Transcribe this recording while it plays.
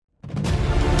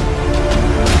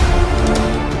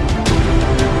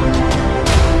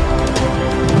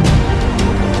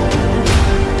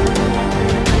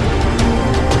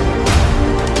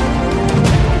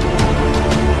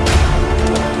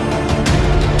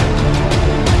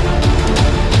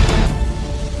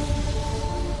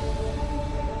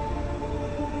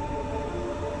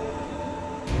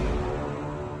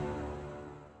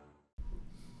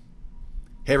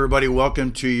Hey everybody,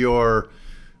 welcome to your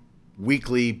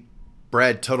weekly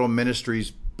Brad Tuttle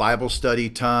Ministries Bible study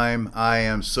time. I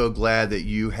am so glad that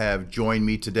you have joined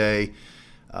me today.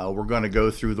 We're going to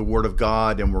go through the Word of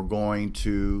God and we're going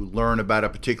to learn about a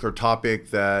particular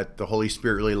topic that the Holy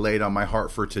Spirit really laid on my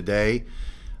heart for today.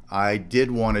 I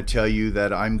did want to tell you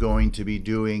that I'm going to be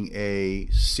doing a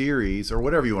series, or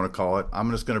whatever you want to call it. I'm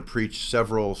just going to preach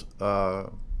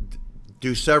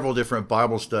do several different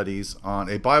Bible studies on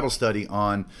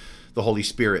the Holy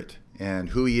Spirit and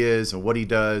who He is and what He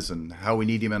does and how we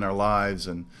need Him in our lives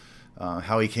and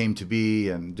how He came to be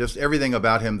and just everything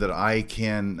about Him that I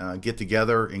can get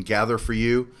together and gather for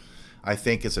you. I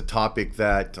think it's a topic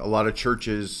that a lot of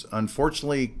churches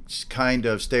unfortunately kind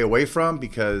of stay away from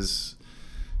because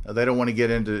they don't want to get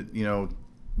into,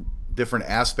 different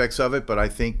aspects of it, but I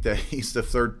think that He's the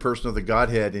third person of the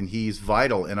Godhead and He's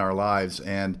vital in our lives,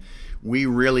 and we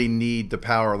really need the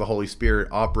power of the Holy Spirit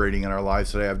operating in our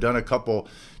lives today. I've done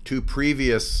two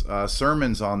previous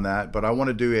sermons on that, but I want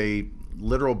to do a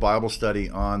literal Bible study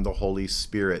on the Holy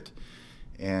Spirit,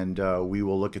 and we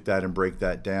will look at that and break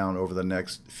that down over the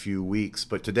next few weeks.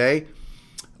 But today,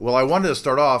 I wanted to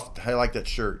start off, I like that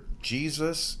shirt,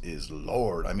 Jesus is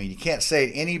Lord. I mean, you can't say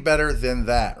it any better than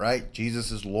that, right? Jesus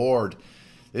is Lord.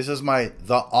 This is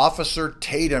the Officer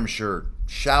Tatum shirt.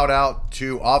 Shout out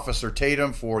to Officer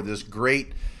Tatum for this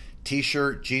great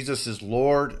t-shirt. Jesus is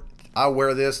Lord. I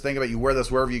wear this. Think about it. You wear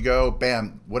this wherever you go.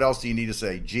 Bam. What else do you need to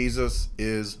say? Jesus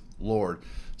is Lord.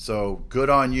 So good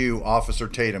on you, Officer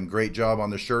Tatum. Great job on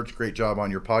the shirts. Great job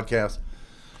on your podcast.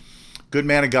 Good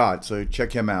man of God. So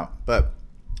check him out. But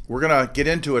we're going to get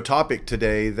into a topic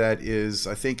today that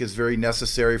I think is very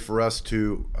necessary for us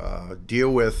to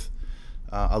deal with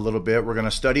a little bit. We're going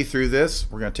to study through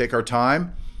this. We're going to take our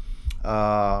time.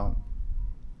 We're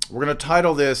going to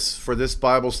title this for this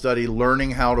Bible study,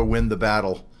 Learning How to Win the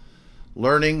Battle.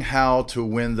 Learning how to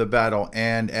win the battle.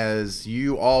 And as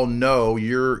you all know,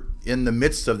 you're in the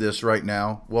midst of this right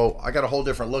now. Well, I got a whole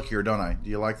different look here, don't I? Do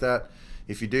you like that?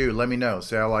 If you do, let me know.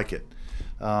 Say I like it.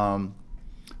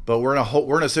 But we're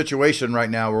in a situation right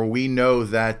now where we know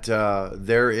that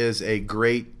there is a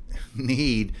great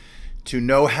need to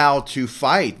know how to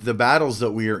fight the battles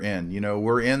that we are in.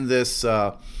 We're in this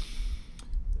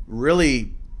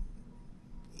really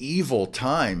evil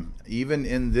time, even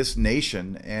in this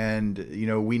nation. And,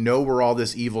 we know where all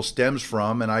this evil stems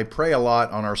from. And I pray a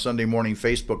lot on our Sunday morning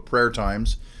Facebook prayer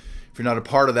times. If you're not a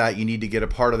part of that, you need to get a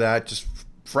part of that. Just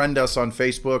friend us on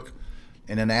Facebook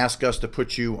and then ask us to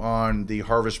put you on the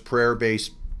Harvest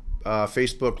Prayer-based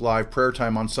Facebook Live prayer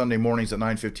time on Sunday mornings at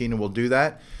 9:15, and we'll do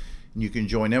that. And you can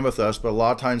join in with us. But a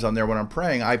lot of times on there when I'm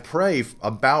praying, I pray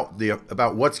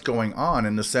about what's going on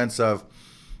in the sense of,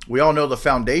 we all know the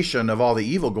foundation of all the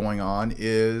evil going on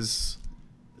is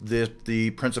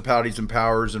the principalities and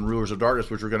powers and rulers of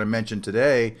darkness, which we're going to mention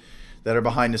today, that are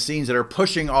behind the scenes, that are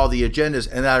pushing all the agendas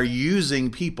and that are using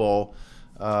people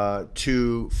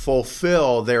to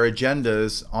fulfill their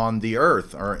agendas on the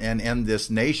earth and this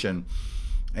nation.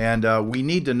 And we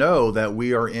need to know that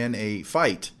we are in a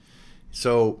fight.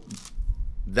 So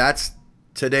that's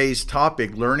today's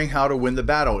topic, learning how to win the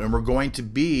battle. And we're going to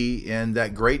be in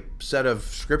that great set of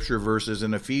scripture verses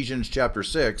in Ephesians chapter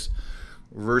 6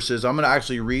 verses. I'm going to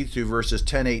actually read through verses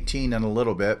 10-18 in a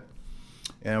little bit.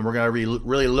 And we're going to be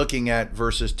really looking at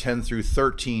verses 10 through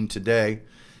 13 today.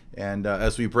 And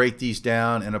as we break these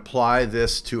down and apply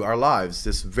this to our lives,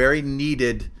 this very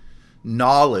needed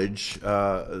knowledge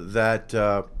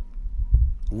that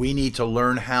we need to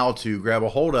learn how to grab a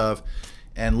hold of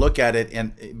and look at it,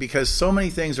 and because so many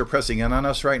things are pressing in on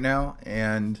us right now,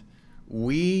 and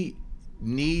we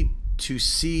need to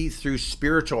see through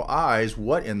spiritual eyes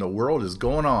what in the world is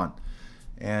going on,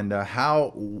 and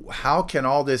how can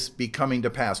all this be coming to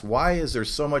pass? Why is there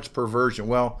so much perversion?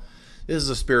 Well, this is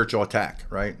a spiritual attack,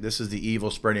 right? This is the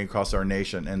evil spreading across our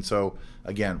nation. And so,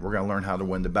 again, we're going to learn how to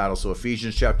win the battle. So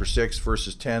Ephesians chapter 6,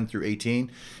 verses 10 through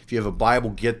 18. If you have a Bible,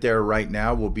 get there right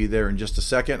now. We'll be there in just a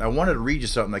second. I wanted to read you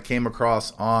something that came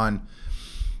across on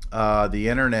the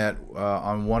internet,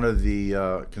 on one of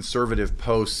the conservative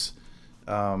posts.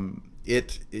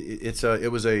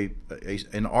 It was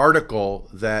an article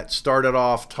that started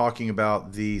off talking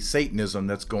about the Satanism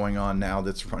that's going on now,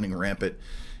 that's running rampant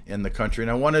in the country.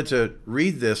 And I wanted to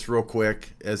read this real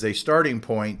quick as a starting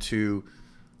point to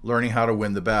learning how to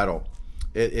win the battle.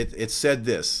 It said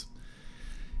this: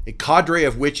 a cadre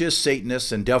of witches,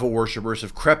 Satanists, and devil worshippers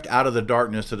have crept out of the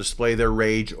darkness to display their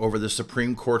rage over the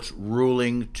Supreme Court's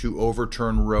ruling to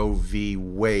overturn Roe v.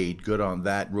 Wade. Good on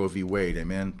that, Roe v. Wade.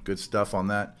 Amen. Good stuff on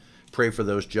that. Pray for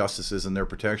those justices and their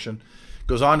protection.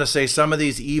 Goes on to say some of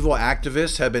these evil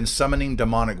activists have been summoning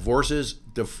demonic forces,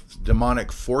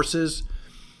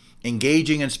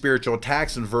 engaging in spiritual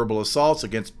attacks and verbal assaults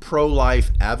against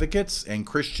pro-life advocates and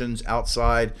Christians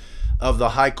outside of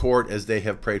the high court as they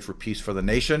have prayed for peace for the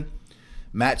nation.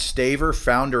 Matt Staver,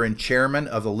 founder and chairman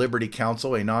of the Liberty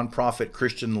Council, a nonprofit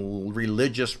Christian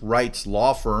religious rights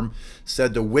law firm,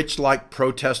 said the witch-like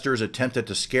protesters attempted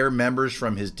to scare members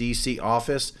from his D.C.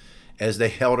 office as they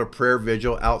held a prayer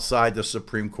vigil outside the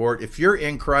Supreme Court. If you're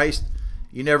in Christ,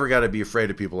 you never got to be afraid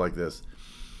of people like this.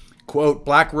 Quote,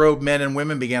 black-robed men and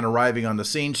women began arriving on the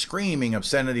scene, screaming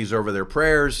obscenities over their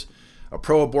prayers. A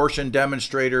pro-abortion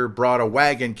demonstrator brought a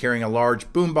wagon carrying a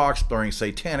large boombox blaring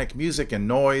satanic music and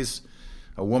noise.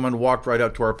 A woman walked right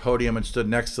up to our podium and stood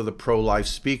next to the pro-life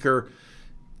speaker.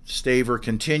 Staver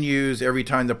continues, every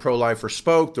time the pro-lifer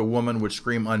spoke, the woman would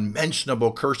scream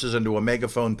unmentionable curses into a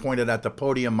megaphone pointed at the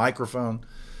podium microphone.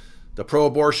 The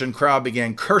pro-abortion crowd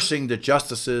began cursing the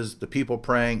justices, the people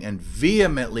praying, and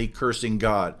vehemently cursing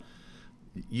God.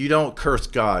 You don't curse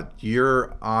God.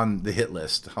 You're on the hit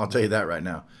list. I'll tell you that right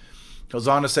now. Goes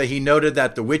on to say he noted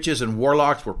that the witches and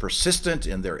warlocks were persistent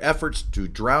in their efforts to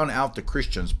drown out the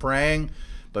Christians praying,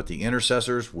 but the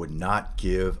intercessors would not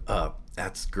give up.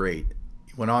 That's great.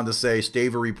 He went on to say,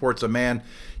 Staver reports a man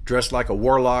dressed like a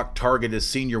warlock targeted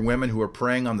senior women who were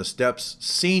praying on the steps.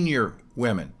 Senior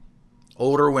women,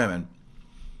 older women,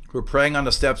 who were praying on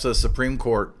the steps of the Supreme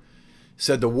Court.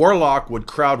 Said the warlock would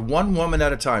crowd one woman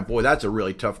at a time. Boy, that's a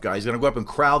really tough guy. He's going to go up and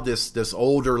crowd this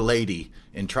older lady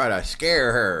and try to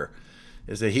scare her.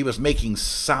 Is that he was making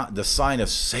the sign of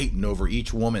Satan over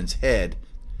each woman's head.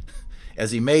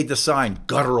 As he made the sign,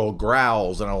 guttural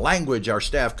growls and a language our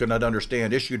staff could not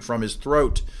understand issued from his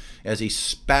throat as he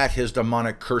spat his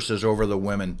demonic curses over the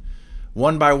women.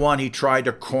 One by one, he tried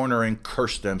to corner and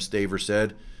curse them, Staver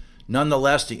said.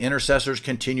 Nonetheless, the intercessors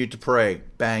continued to pray.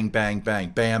 Bang, bang,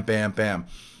 bang, bam, bam, bam.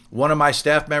 One of my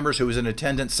staff members who was in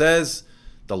attendance says,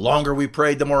 the longer we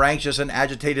prayed, the more anxious and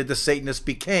agitated the Satanists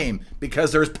became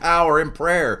because there's power in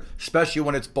prayer, especially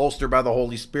when it's bolstered by the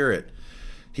Holy Spirit.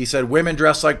 He said women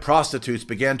dressed like prostitutes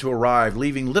began to arrive,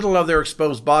 leaving little of their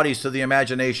exposed bodies to the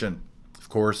imagination. Of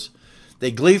course,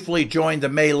 they gleefully joined the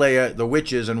melee the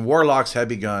witches and warlocks had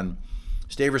begun.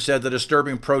 Staver said the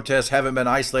disturbing protests haven't been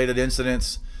isolated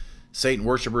incidents. Satan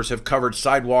worshippers have covered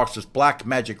sidewalks with black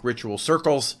magic ritual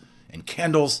circles and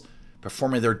candles,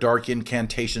 performing their dark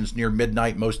incantations near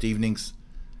midnight most evenings.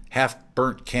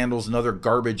 Half-burnt candles and other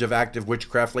garbage of active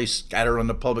witchcraft lay scattered on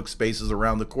the public spaces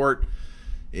around the court.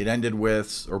 It ended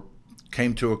with, or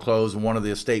came to a close, and one of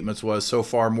the statements was, so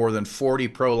far more than 40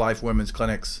 pro-life women's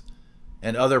clinics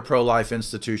and other pro-life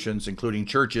institutions, including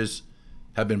churches,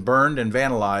 have been burned and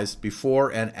vandalized before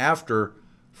and after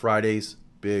Friday's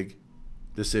big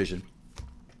decision.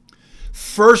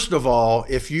 First of all,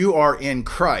 if you are in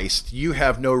Christ, you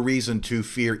have no reason to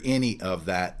fear any of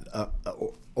that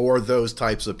or those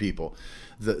types of people.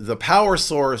 The power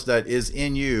source that is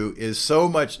in you is so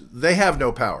much, they have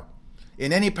no power.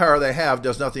 And any power they have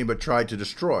does nothing but try to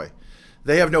destroy.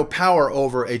 They have no power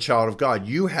over a child of God.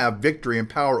 You have victory and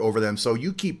power over them. So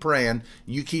you keep praying,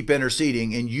 you keep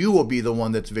interceding, and you will be the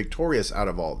one that's victorious out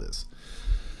of all this.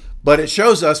 But it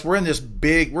shows us we're in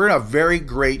a very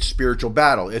great spiritual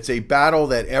battle. It's a battle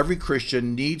that every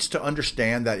Christian needs to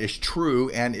understand that is true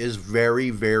and is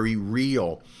very, very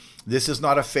real. This is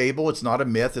not a fable. It's not a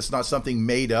myth. It's not something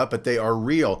made up, but they are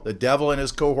real. The devil and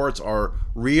his cohorts are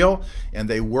real, and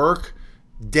they work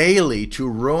daily to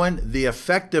ruin the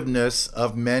effectiveness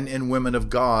of men and women of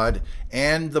God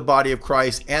and the body of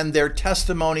Christ and their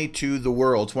testimony to the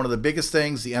world. It's one of the biggest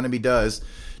things the enemy does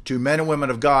to men and women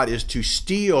of God is to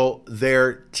steal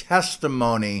their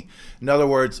testimony. In other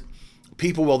words,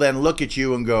 people will then look at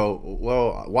you and go,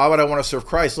 well, why would I want to serve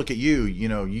Christ? Look at you.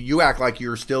 You act like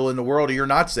you're still in the world or you're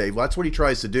not saved. Well, that's what he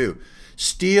tries to do.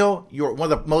 Steal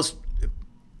one of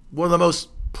the most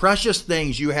precious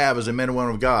things you have as a man and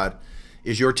woman of God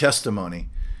is your testimony.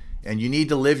 And you need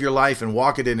to live your life and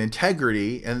walk it in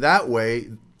integrity. And that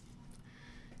way,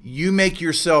 you make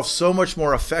yourself so much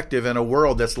more effective in a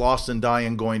world that's lost and dying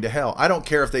and going to hell. I don't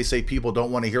care if they say people don't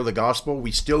want to hear the gospel.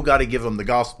 We still got to give them the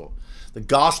gospel. The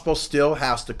gospel still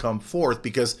has to come forth,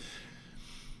 because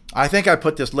I think I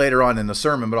put this later on in the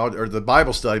sermon, or the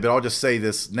Bible study, but I'll just say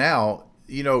this now.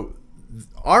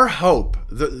 Our hope,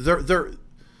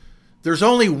 there's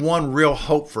only one real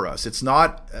hope for us. It's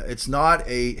not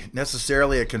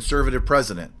necessarily a conservative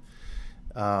president,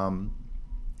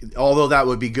 although that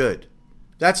would be good.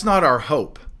 That's not our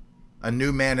hope. A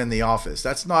new man in the office.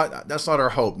 That's not our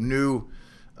hope. New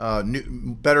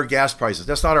better gas prices.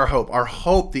 That's not our hope. Our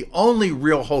hope, the only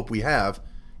real hope we have,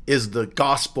 is the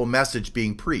gospel message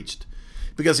being preached.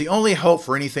 Because the only hope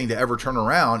for anything to ever turn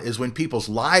around is when people's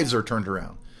lives are turned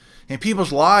around. And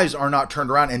people's lives are not turned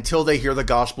around until they hear the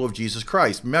gospel of Jesus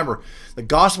Christ. Remember, the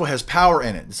gospel has power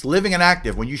in it. It's living and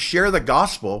active. When you share the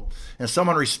gospel and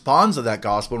someone responds to that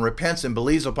gospel and repents and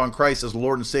believes upon Christ as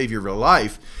Lord and Savior of their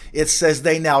life, it says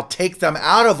they now take them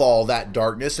out of all that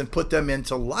darkness and put them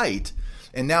into light.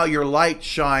 And now your light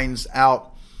shines out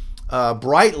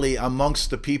brightly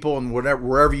amongst the people and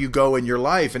wherever you go in your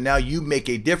life. And now you make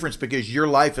a difference because your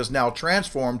life is now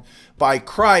transformed by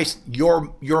Christ.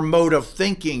 Your mode of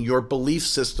thinking, your belief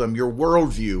system, your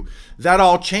worldview, that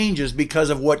all changes because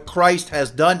of what Christ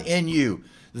has done in you.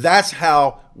 That's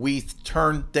how we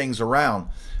turn things around.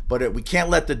 But we can't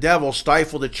let the devil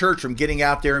stifle the church from getting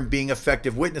out there and being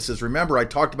effective witnesses. Remember, I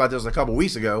talked about this a couple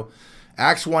weeks ago.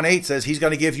 Acts 1:8 says he's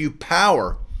going to give you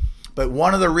power. But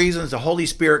one of the reasons the Holy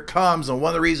Spirit comes, and one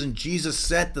of the reasons Jesus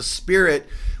sent the Spirit,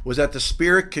 was that the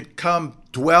Spirit could come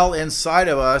dwell inside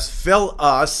of us, fill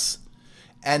us,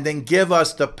 and then give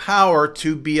us the power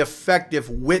to be effective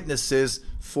witnesses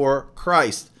for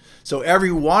Christ. So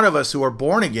every one of us who are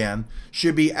born again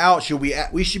should be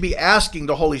we should be asking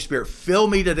the Holy Spirit, fill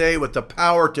me today with the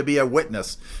power to be a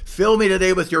witness. Fill me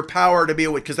today with your power to be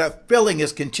a witness, because that filling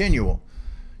is continual.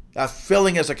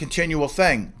 Filling is a continual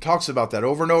thing. It talks about that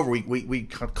over and over. We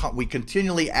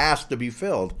continually ask to be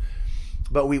filled.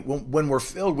 But when we're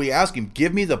filled, we ask him,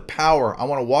 give me the power. I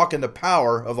want to walk in the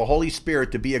power of the Holy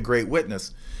Spirit to be a great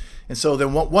witness. And so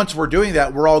then once we're doing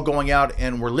that, we're all going out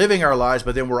and we're living our lives,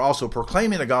 but then we're also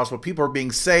proclaiming the gospel. People are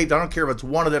being saved. I don't care if it's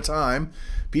one at a time.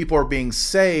 People are being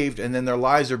saved, and then their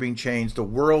lives are being changed. The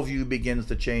worldview begins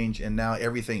to change, and now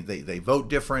everything, they vote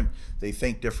different, they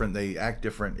think different, they act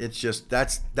different. It's just,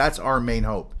 that's our main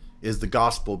hope, is the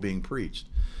gospel being preached.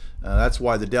 That's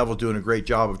why the devil's doing a great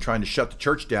job of trying to shut the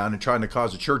church down and trying to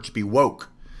cause the church to be woke,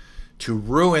 to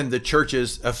ruin the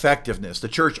church's effectiveness. The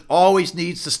church always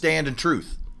needs to stand in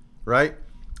truth, right?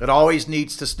 It always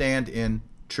needs to stand in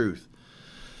truth.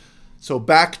 So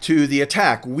back to the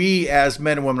attack. We as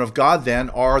men and women of God then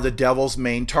are the devil's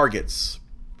main targets.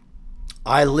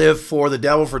 I lived for the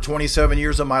devil for 27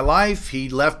 years of my life. He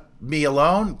left me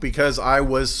alone because I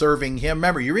was serving him.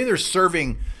 Remember, you're either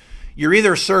serving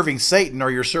Satan or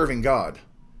you're serving God.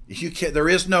 There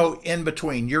is no in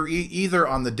between. You're either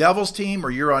on the devil's team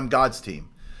or you're on God's team.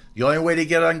 The only way to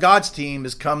get on God's team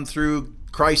is come through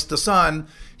Christ the Son.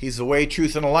 He's the way,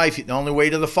 truth, and the life. The only way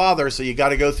to the Father, so you got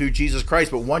to go through Jesus Christ.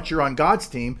 But once you're on God's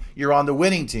team, you're on the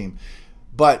winning team.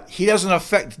 But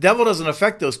the devil doesn't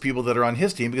affect those people that are on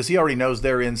his team, because he already knows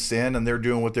they're in sin and they're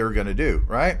doing what they're going to do,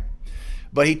 right?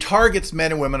 But he targets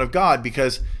men and women of God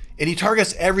and he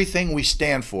targets everything we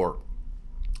stand for.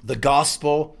 The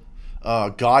gospel,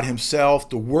 God himself,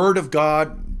 the word of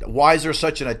God. Why is there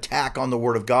such an attack on the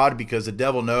word of God? Because the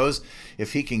devil knows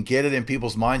if he can get it in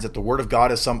people's minds that the word of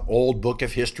God is some old book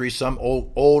of history, some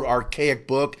old archaic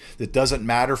book that doesn't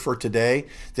matter for today,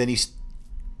 then he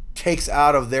takes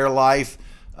out of their life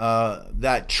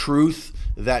that truth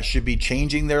that should be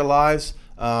changing their lives.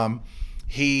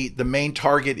 The main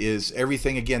target is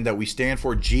everything, again, that we stand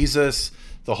for: Jesus,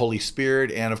 the Holy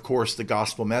Spirit, and of course the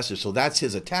gospel message. So that's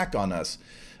his attack on us.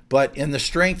 But in the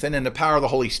strength and in the power of the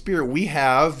Holy Spirit, we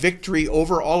have victory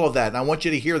over all of that. And I want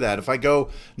you to hear that. If I go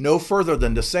no further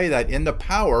than to say that in the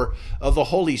power of the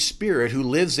Holy Spirit who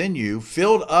lives in you,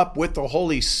 filled up with the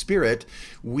Holy Spirit,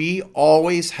 we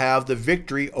always have the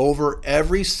victory over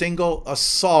every single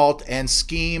assault and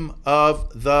scheme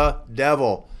of the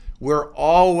devil. We're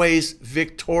always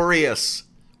victorious.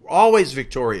 We're always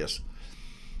victorious.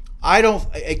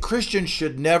 A Christian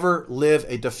should never live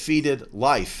a defeated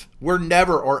life. We're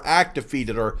never, or act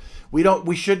defeated, or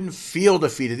we shouldn't feel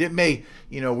defeated.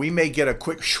 We may get a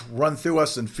quick run through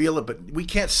us and feel it, but we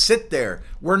can't sit there.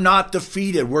 We're not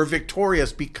defeated. We're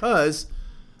victorious because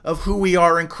of who we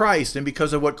are in Christ and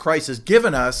because of what Christ has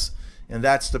given us, and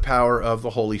that's the power of the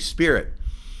Holy Spirit.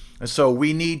 And so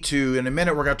we need to, in a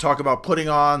minute, we're going to talk about putting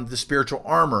on the spiritual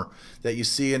armor that you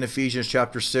see in Ephesians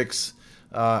chapter 6,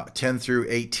 10 through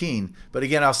 18. But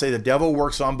again, I'll say the devil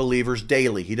works on believers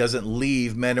daily. He doesn't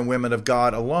leave men and women of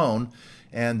God alone.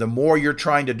 And the more you're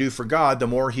trying to do for God, the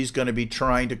more he's going to be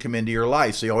trying to come into your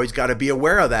life. So you always got to be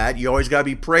aware of that. You always got to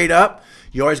be prayed up.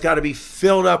 You always got to be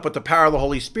filled up with the power of the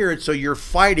Holy Spirit. So you're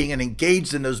fighting and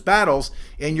engaged in those battles,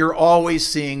 and you're always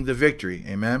seeing the victory.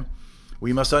 Amen.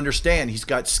 We must understand he's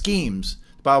got schemes.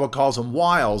 The Bible calls them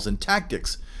wiles and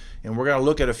tactics. And we're going to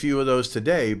look at a few of those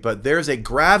today. But there's a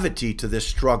gravity to this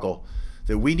struggle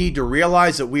that we need to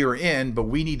realize that we are in, but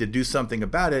we need to do something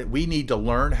about it. We need to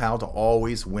learn how to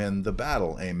always win the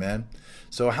battle. Amen.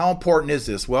 So how important is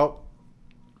this? Well,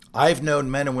 I've known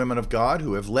men and women of God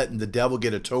who have let the devil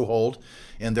get a toehold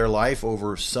in their life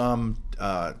over some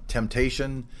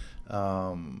temptation,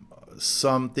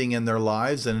 something in their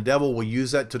lives, and the devil will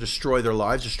use that to destroy their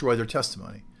lives, destroy their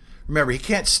testimony. Remember, he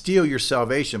can't steal your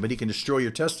salvation, but he can destroy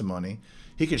your testimony.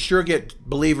 He can sure get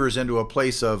believers into a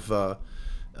place of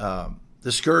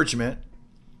discouragement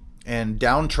and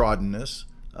downtroddenness.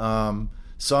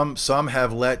 Some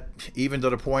have let, even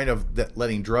to the point of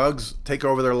letting drugs take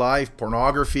over their life,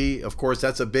 pornography. Of course,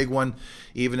 that's a big one,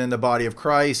 even in the body of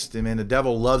Christ. I mean, the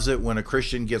devil loves it when a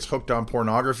Christian gets hooked on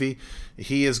pornography.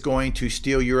 He is going to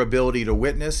steal your ability to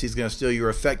witness. He's going to steal your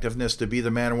effectiveness to be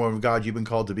the man or woman of God you've been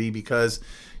called to be, because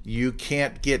you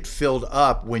can't get filled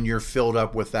up when you're filled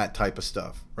up with that type of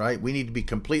stuff, right? We need to be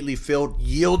completely filled,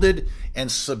 yielded,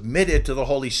 and submitted to the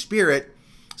Holy Spirit,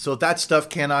 so that stuff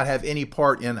cannot have any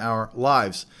part in our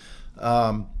lives.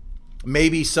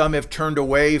 Maybe some have turned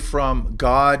away from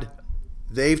God.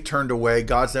 They've turned away.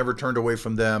 God's never turned away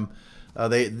from them.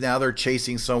 Now they're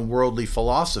chasing some worldly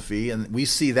philosophy, and we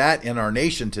see that in our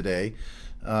nation today.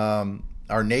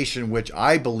 Our nation, which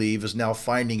I believe is now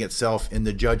finding itself in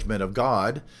the judgment of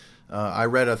God. I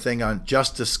read a thing on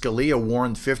Justice Scalia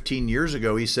warned 15 years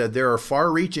ago. He said there are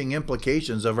far-reaching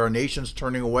implications of our nation's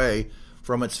turning away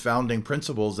from its founding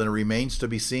principles, and it remains to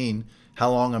be seen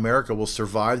how long America will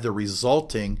survive the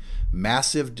resulting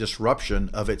massive disruption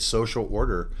of its social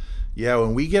order. Yeah,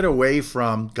 when we get away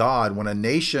from God, when a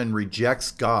nation rejects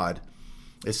God,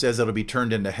 it says it'll be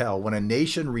turned into hell. When a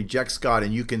nation rejects God,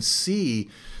 and you can see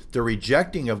the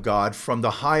rejecting of God from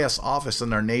the highest office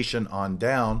in our nation on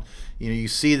down, you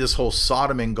see this whole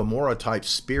Sodom and Gomorrah type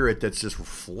spirit that's just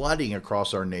flooding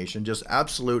across our nation. Just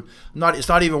absolute, it's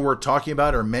not even worth talking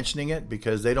about or mentioning it,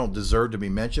 because they don't deserve to be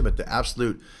mentioned, but the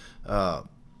absolute,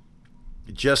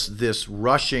 just this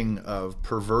rushing of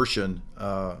perversion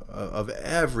of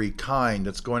every kind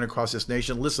that's going across this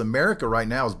nation. Listen, America right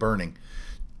now is burning.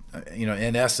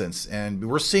 In essence, and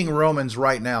we're seeing Romans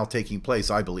right now taking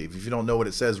place, I believe. If you don't know what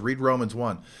it says, read Romans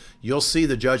 1. You'll see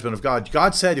the judgment of God.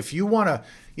 God said, if you want to,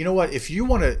 if you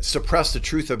want to suppress the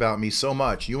truth about me so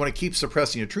much, you want to keep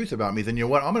suppressing the truth about me, then you know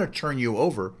what? I'm going to turn you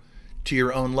over to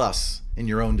your own lusts and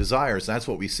your own desires. That's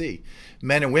what we see.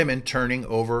 Men and women turning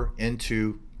over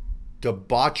into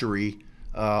debauchery,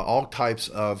 all types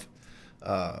of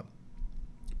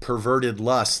perverted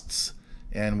lusts.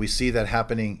 And we see that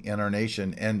happening in our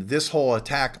nation. And this whole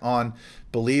attack on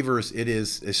believers, it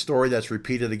is a story that's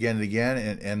repeated again and again,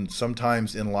 and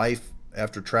sometimes in life,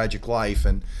 after tragic life.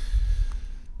 And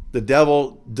the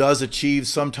devil does achieve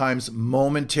sometimes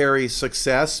momentary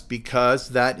success because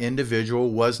that individual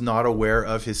was not aware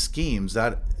of his schemes.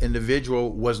 That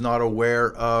individual was not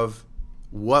aware of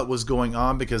what was going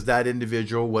on, because that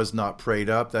individual was not prayed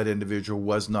up. That individual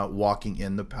was not walking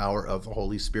in the power of the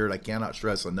Holy Spirit. I cannot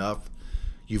stress enough.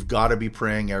 You've got to be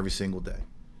praying every single day.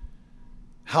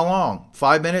 How long?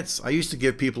 5 minutes? I used to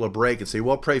give people a break and say,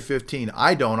 well, pray 15.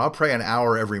 I don't. I'll pray an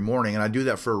hour every morning, and I do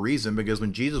that for a reason, because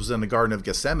when Jesus was in the Garden of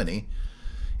Gethsemane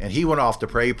and he went off to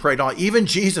pray, he prayed on. Even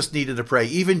Jesus needed to pray.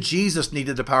 Even Jesus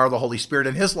needed the power of the Holy Spirit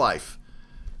in his life.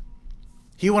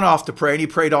 He went off to pray, and he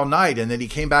prayed all night, and then he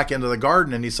came back into the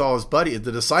garden, and he saw his buddy,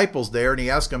 the disciples there, and he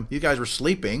asked them, you guys were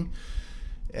sleeping.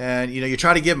 And, you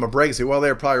try to give them a break and say, well,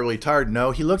 they're probably really tired.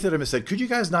 No, he looked at them and said, could you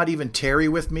guys not even tarry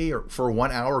with me for 1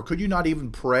 hour? Could you not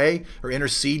even pray or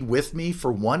intercede with me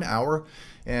for 1 hour?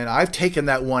 And I've taken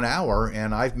that 1 hour,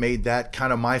 and I've made that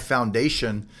kind of my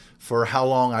foundation for how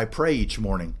long I pray each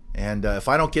morning. And if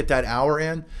I don't get that hour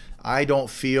in, I don't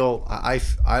feel, I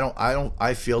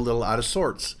feel a little out of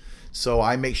sorts. So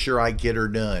I make sure I get her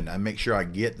done. I make sure I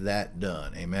get that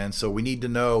done. Amen. So we need to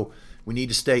know, we need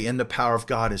to stay in the power of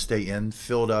God and stay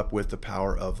filled up with the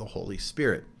power of the Holy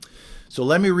Spirit. So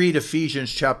let me read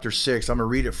Ephesians chapter 6. I'm going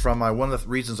to read it from one of the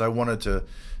reasons I wanted to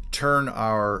turn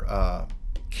our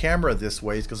camera this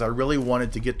way is because I really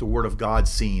wanted to get the Word of God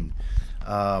seen.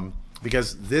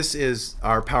 Because this is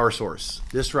our power source.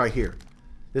 This right here.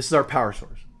 This is our power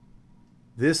source.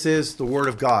 This is the Word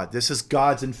of God. This is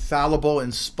God's infallible,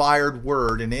 inspired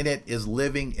Word, and in it is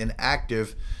living and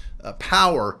active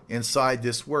power inside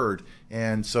this Word.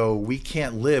 And so we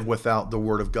can't live without the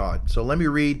Word of God. So let me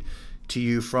read to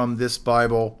you from this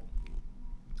Bible,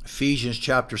 Ephesians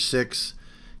chapter 6,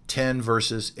 10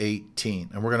 verses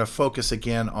 18. And we're going to focus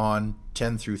again on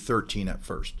 10 through 13 at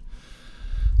first.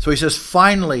 So he says,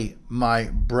 finally, my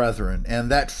brethren,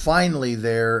 and that finally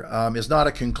there is not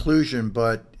a conclusion,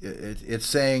 but it's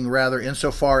saying rather,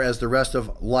 insofar as the rest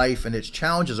of life and its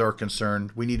challenges are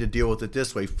concerned, we need to deal with it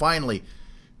this way. Finally,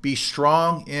 be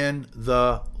strong in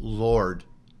the Lord.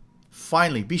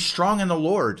 Finally, be strong in the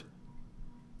Lord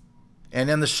and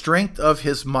in the strength of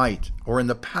his might, or in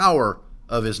the power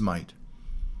of his might.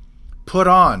 Put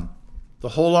on the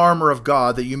whole armor of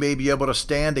God, that you may be able to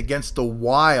stand against the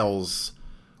wiles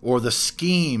or the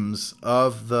schemes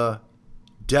of the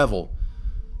devil.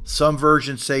 Some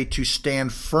versions say to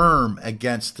stand firm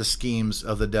against the schemes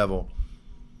of the devil.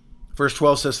 Verse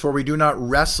 12 says, for we do not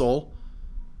wrestle.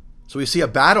 So we see a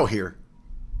battle here.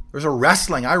 There's a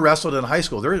wrestling. I wrestled in high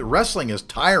school. Wrestling is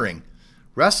tiring.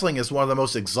 Wrestling is one of the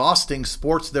most exhausting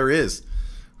sports there is.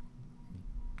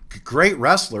 Great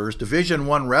wrestlers, Division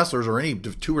I wrestlers, or any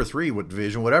 2 or 3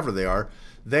 division, whatever they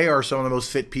are some of the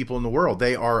most fit people in the world.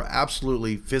 They are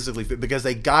absolutely physically fit because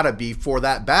they got to be for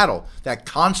that battle, that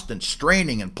constant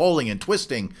straining and pulling and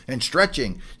twisting and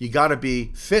stretching. You got to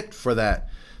be fit for that.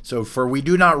 So, for we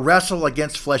do not wrestle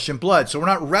against flesh and blood. So we're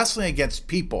not wrestling against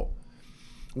people.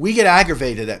 We get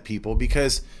aggravated at people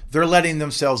because they're letting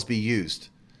themselves be used.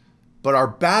 But our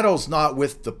battle's not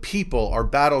with the people, our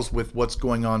battle's with what's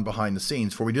going on behind the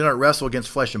scenes. For we do not wrestle against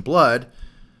flesh and blood,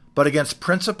 but against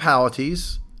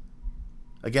principalities,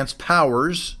 against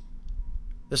powers.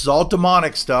 This is all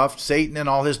demonic stuff, Satan and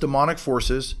all his demonic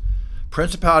forces,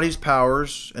 principalities,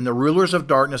 powers, and the rulers of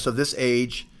darkness of this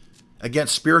age,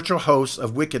 against spiritual hosts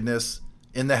of wickedness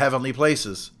in the heavenly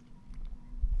places.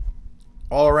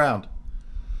 All around.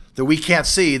 That we can't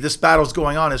see, this battle's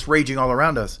going on, it's raging all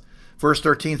around us. Verse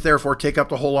 13, therefore take up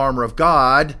the whole armor of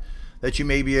God, that you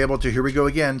may be able to, here we go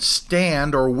again,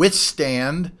 stand or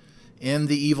withstand in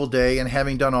the evil day, and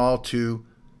having done all, to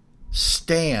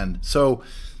stand. So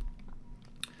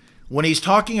when he's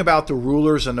talking about the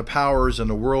rulers and the powers and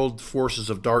the world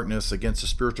forces of darkness against the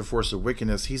spiritual forces of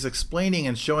wickedness, he's explaining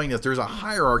and showing that there's a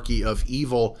hierarchy of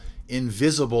evil,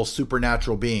 invisible,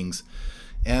 supernatural beings.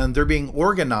 And they're being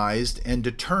organized and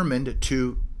determined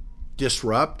to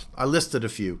disrupt. I listed a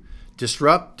few.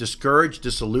 Disrupt, discourage,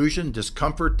 disillusion,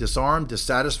 discomfort, disarm,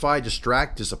 dissatisfy,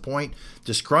 distract, disappoint,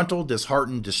 disgruntle,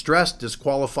 dishearten, distress,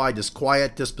 disqualify,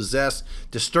 disquiet, dispossess,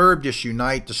 disturb,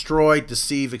 disunite, destroy,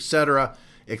 deceive, etc.,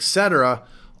 etc.,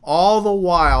 all the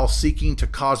while seeking to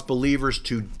cause believers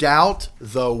to doubt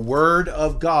the word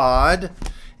of God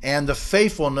and the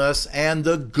faithfulness and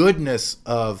the goodness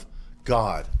of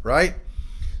God, right?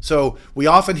 So we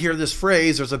often hear this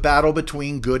phrase, there's a battle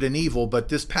between good and evil, but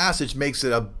this passage makes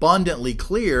it abundantly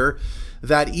clear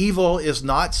that evil is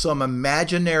not some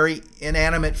imaginary,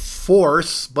 inanimate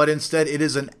force, but instead it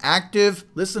is an active,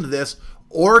 listen to this,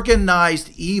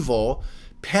 organized evil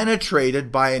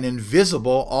penetrated by an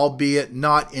invisible, albeit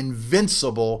not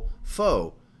invincible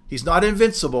foe. He's not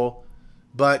invincible,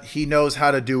 but he knows how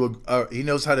to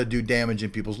do damage in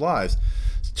people's lives.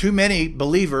 Too many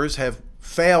believers have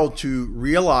failed to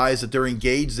realize that they're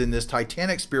engaged in this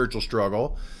titanic spiritual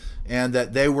struggle and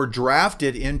that they were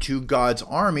drafted into God's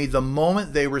army the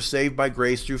moment they were saved by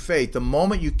grace through faith. The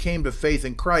moment you came to faith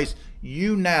in Christ,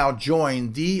 you now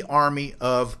join the army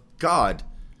of God.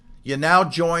 You now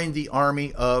join the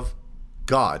army of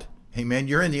God. Amen.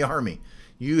 You're in the army.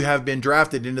 You have been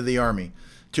drafted into the army.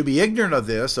 To be ignorant of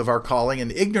this, of our calling,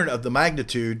 and ignorant of the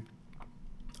magnitude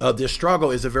of this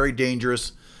struggle is a very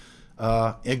dangerous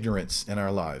ignorance in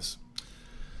our lives.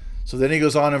 So then he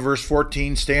goes on in verse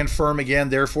 14, stand firm again,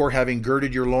 therefore, having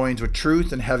girded your loins with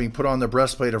truth, and having put on the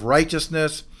breastplate of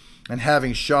righteousness, and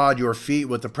having shod your feet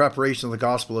with the preparation of the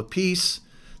gospel of peace.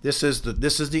 This is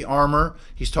the armor.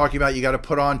 He's talking about you got to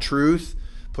put on truth,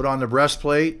 put on the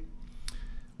breastplate.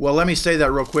 Well, let me say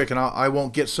that real quick, and I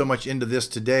won't get so much into this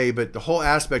today, but the whole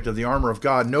aspect of the armor of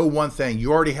God, know one thing,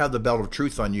 you already have the belt of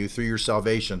truth on you through your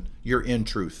salvation. You're in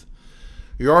truth.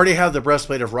 You already have the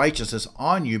breastplate of righteousness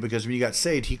on you because when you got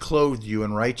saved, he clothed you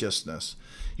in righteousness.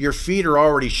 Your feet are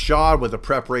already shod with the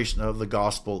preparation of the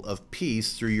gospel of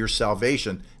peace through your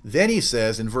salvation. Then he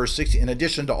says in verse 16, in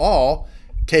addition to all,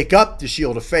 take up the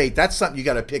shield of faith. That's something you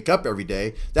got to pick up every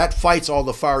day. That fights all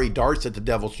the fiery darts that the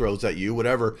devil throws at you,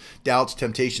 whatever doubts,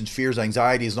 temptations, fears,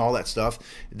 anxieties, and all that stuff.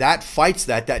 That fights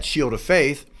that shield of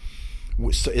faith.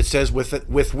 It says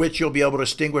with which you'll be able to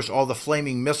extinguish all the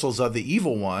flaming missiles of the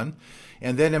evil one.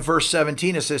 And then in verse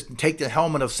 17, it says, take the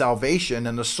helmet of salvation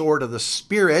and the sword of the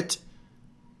Spirit.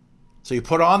 So you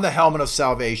put on the helmet of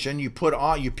salvation, you pick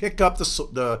up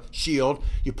the shield,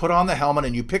 you put on the helmet,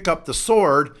 and you pick up the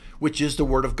sword, which is the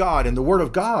word of God. And the word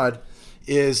of God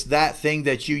is that thing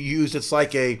that you use. It's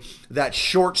like that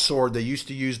short sword they used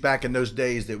to use back in those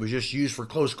days that was just used for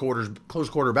close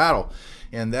quarter battle.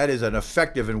 And that is an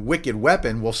effective and wicked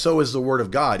weapon. Well, so is the word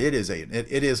of God. It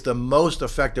is the most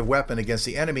effective weapon against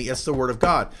the enemy. It's the word of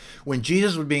God. When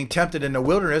Jesus was being tempted in the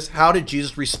wilderness, how did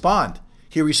Jesus respond?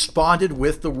 He responded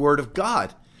with the word of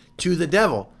God to the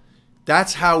devil.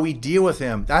 That's how we deal with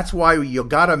him. That's why you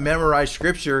got to memorize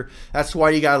scripture. That's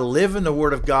why you got to live in the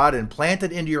word of God and plant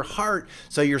it into your heart.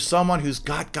 So you're someone who's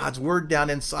got God's word down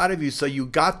inside of you. So you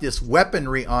got this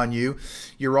weaponry on you.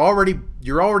 You're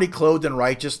already clothed in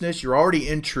righteousness. You're already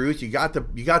in truth.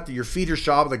 Your feet are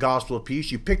shod with the gospel of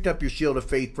peace. You picked up your shield of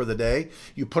faith for the day.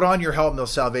 You put on your helmet of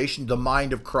salvation, the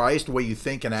mind of Christ, the way you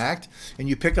think and act. And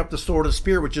you pick up the sword of the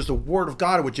Spirit, which is the word of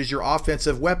God, which is your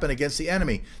offensive weapon against the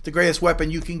enemy. The greatest weapon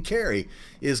you can carry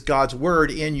is God's word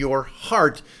in your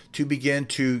heart to begin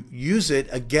to use it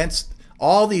against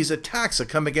all these attacks that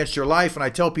come against your life. And I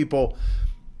tell people,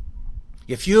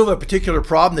 if you have a particular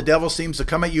problem the devil seems to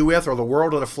come at you with, or the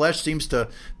world or the flesh seems to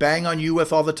bang on you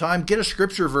with all the time, get a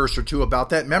scripture verse or two about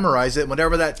that, memorize it.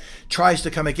 Whenever that tries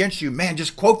to come against you, man,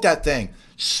 just quote that thing.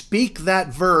 Speak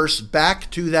that verse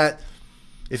back to that.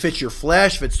 If it's your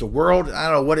flesh, if it's the world, I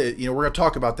don't know what it, we're going to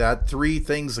talk about that. 3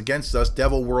 things against us: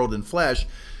 devil, world, and flesh.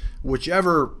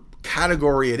 Whichever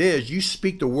category it is, you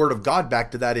speak the word of God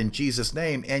back to that in Jesus'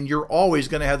 name, and you're always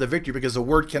going to have the victory, because the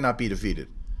word cannot be defeated.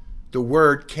 The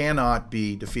word cannot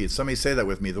be defeated. Somebody say that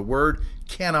with me. The word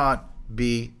cannot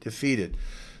be defeated.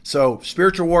 So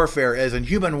spiritual warfare, as in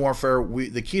human warfare,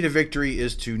 the key to victory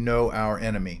is to know our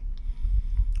enemy.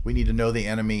 We need to know the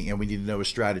enemy, and we need to know his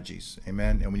strategies.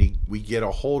 Amen. And we get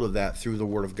a hold of that through the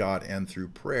word of God and through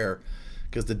prayer.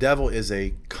 Because the devil is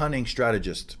a cunning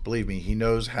strategist. Believe me, he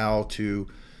knows how to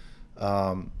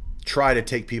try to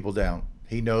take people down.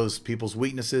 He knows people's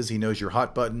weaknesses. He knows your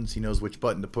hot buttons. He knows which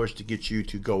button to push to get you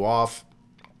to go off,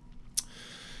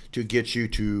 to get you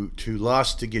to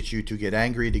lust, to get you to get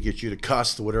angry, to get you to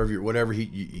cuss, whatever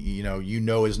he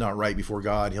is not right before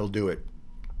God. He'll do it.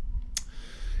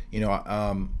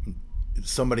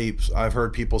 I've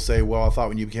heard people say, well, I thought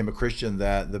when you became a Christian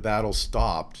that the battle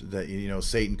stopped, that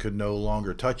Satan could no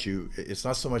longer touch you. It's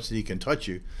not so much that he can touch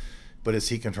you, but it's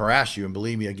he can harass you. And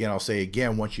believe me, again, I'll say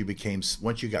again, once you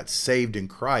got saved in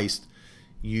Christ,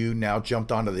 you now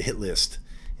jumped onto the hit list,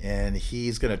 and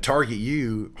he's going to target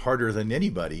you harder than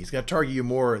anybody. He's going to target you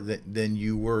more than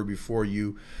you were before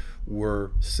you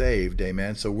were saved.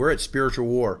 Amen. So we're at spiritual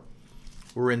war.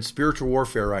 We're in spiritual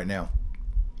warfare right now.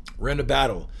 We're in a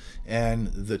battle. And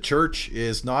the church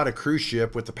is not a cruise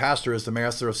ship with the pastor as the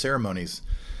master of ceremonies.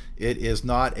 It is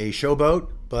not a showboat,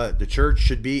 but the church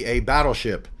should be a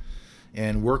battleship.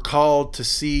 And we're called to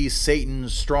see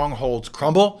Satan's strongholds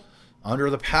crumble under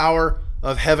the power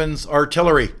of heaven's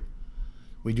artillery.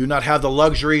 We do not have the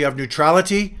luxury of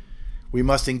neutrality. We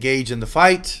must engage in the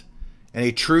fight, and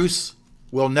a truce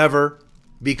will never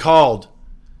be called.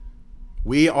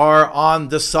 We are on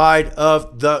the side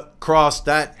of the cross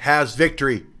that has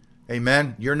victory.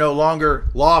 Amen. You're no longer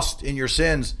lost in your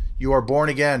sins. You are born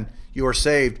again. You are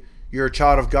saved. You're a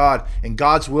child of God. And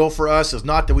God's will for us is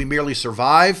not that we merely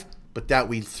survive, but that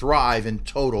we thrive in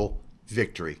total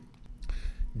victory.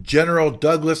 General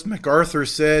Douglas MacArthur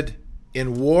said,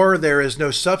 "In war, there is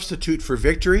no substitute for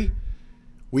victory.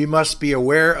 We must be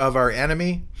aware of our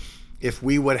enemy. If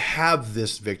we would have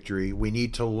this victory, we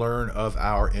need to learn of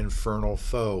our infernal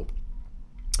foe."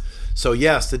 So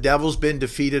yes, the devil's been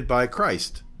defeated by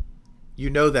Christ. You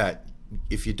know that.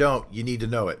 If you don't, you need to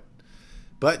know it.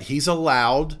 But he's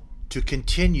allowed to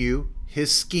continue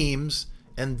his schemes,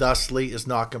 and thusly is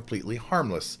not completely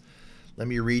harmless. Let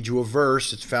me read you a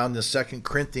verse. It's found in 2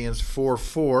 Corinthians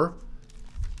 4:4.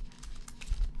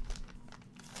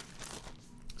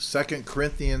 2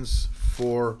 Corinthians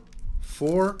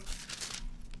 4:4.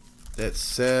 That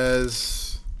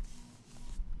says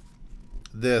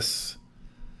this: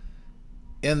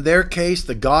 "In their case,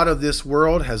 the God of this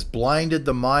world has blinded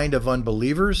the mind of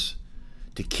unbelievers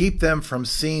to keep them from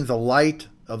seeing the light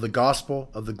of the gospel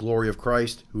of the glory of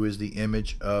Christ, who is the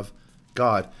image of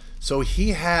God." So he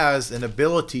has an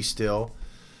ability still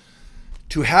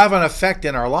to have an effect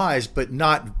in our lives, but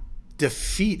not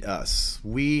defeat us.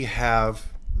 We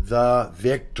have the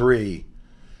victory.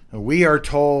 We are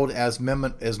told as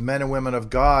men and women of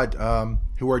God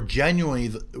who are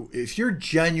genuinely, if you're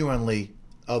genuinely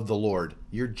of the Lord,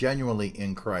 you're genuinely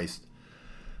in Christ,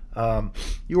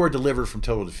 you are delivered from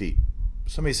total defeat.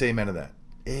 Somebody say amen to that.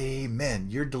 Amen.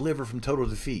 You're delivered from total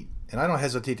defeat. And I don't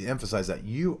hesitate to emphasize that.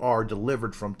 You are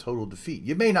delivered from total defeat.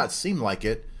 You may not seem like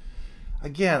it.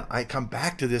 Again, I come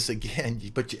back to this again,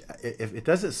 but if it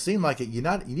doesn't seem like it, you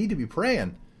need to be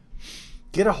praying.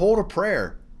 Get a hold of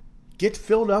prayer. Get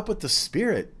filled up with the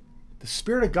Spirit. The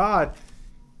Spirit of God.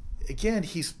 Again,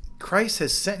 Christ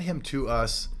has sent him to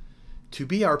us to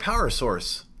be our power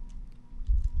source,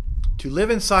 to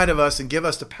live inside of us and give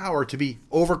us the power to be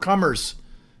overcomers,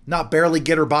 not barely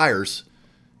getter buyers,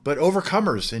 but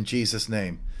overcomers in Jesus'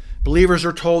 name. Believers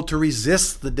are told to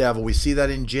resist the devil. We see that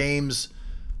in James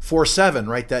 4:7.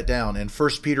 Write that down. And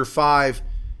 1 Peter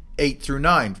 5:8 through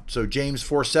 9. So James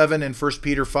 4:7 and 1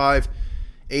 Peter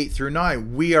 5:8 through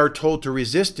 9. We are told to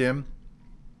resist him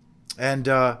and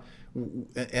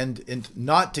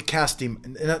not to cast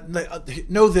him.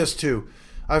 Know this too.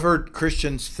 I've heard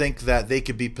Christians think that they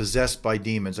could be possessed by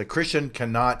demons. A Christian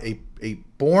cannot, a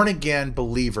born-again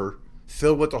believer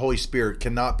filled with the Holy Spirit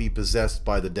cannot be possessed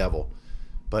by the devil.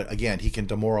 But again, he can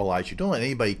demoralize you. Don't let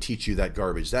anybody teach you that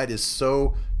garbage. That is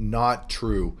so not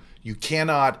true. You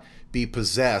cannot be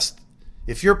possessed.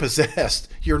 If you're possessed,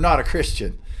 you're not a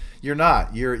Christian. You're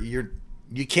not. You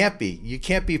can't be. You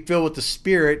can't be filled with the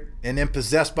Spirit and then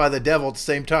possessed by the devil at the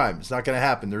same time. It's not going to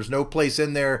happen. There's no place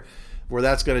in there where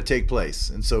that's going to take place.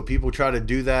 And so people try to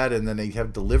do that, and then they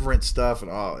have deliverance stuff,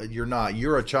 and you're not.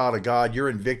 You're a child of God. You're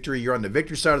in victory. You're on the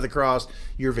victory side of the cross.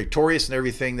 You're victorious in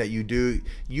everything that you do.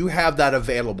 You have that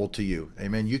available to you.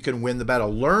 Amen. You can win the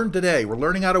battle. Learn today. We're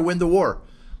learning how to win the war.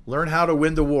 Learn how to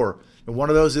win the war. And one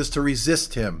of those is to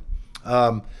resist him.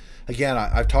 Again,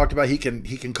 I've talked about he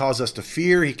can cause us to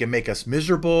fear. He can make us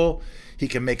miserable. He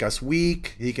can make us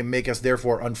weak. He can make us,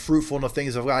 therefore, unfruitful in the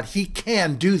things of God. He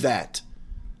can do that.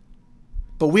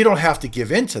 But we don't have to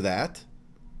give in to that.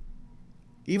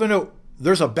 Even though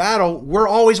there's a battle, we're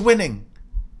always winning.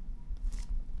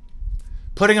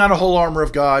 Putting on a whole armor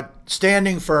of God,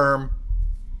 standing firm,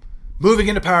 moving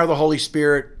in the power of the Holy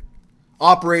Spirit,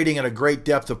 operating in a great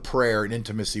depth of prayer and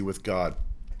intimacy with God.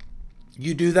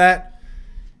 You do that,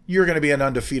 you're going to be an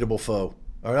undefeatable foe,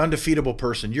 or an undefeatable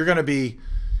person. You're going to be,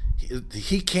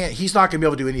 he's not going to be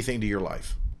able to do anything to your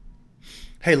life.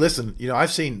 Hey, listen,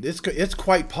 I've seen it's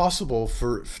quite possible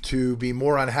to be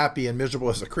more unhappy and miserable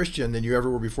as a Christian than you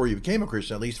ever were before you became a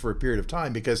Christian, at least for a period of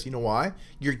time, because you know why?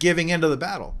 You're giving into the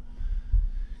battle.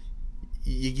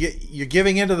 You're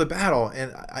giving into the battle,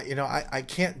 and I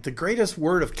can't. The greatest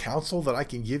word of counsel that I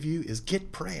can give you is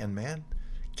get praying, man.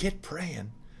 Get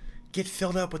praying. Get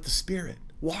filled up with the Spirit.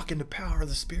 Walk in the power of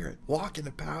the Spirit. Walk in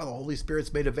the power of the Holy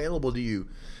Spirit's made available to you.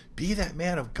 Be that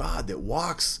man of God that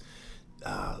walks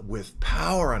with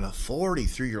power and authority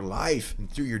through your life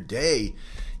and through your day.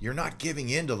 You're not giving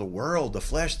in to the world, the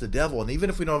flesh, the devil. And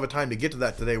even if we don't have a time to get to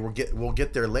that today, we'll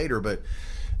get there later. But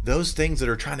those things that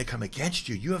are trying to come against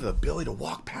you, you have the ability to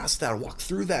walk past that, walk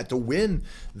through that, to win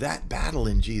that battle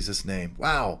in Jesus' name.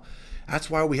 Wow. That's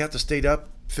why we have to stay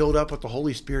filled up with the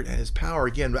Holy Spirit and his power.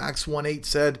 Again, Acts 1:8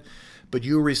 said, "But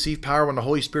you will receive power when the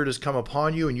Holy Spirit has come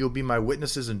upon you, and you'll be my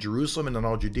witnesses in Jerusalem and in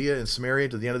all Judea and Samaria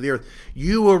to the end of the earth."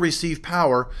 You will receive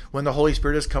power when the Holy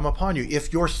Spirit has come upon you.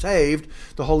 If you're saved,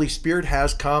 the Holy Spirit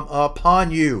has come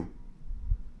upon you.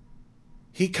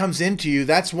 He comes into you.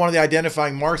 That's one of the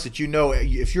identifying marks that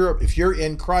if you're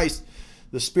in Christ,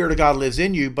 the Spirit of God lives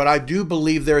in you. But I do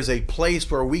believe there's a place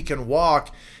where we can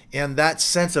walk in that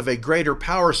sense of a greater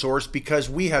power source because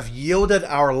we have yielded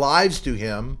our lives to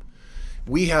him.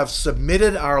 We have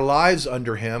submitted our lives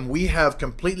under him. We have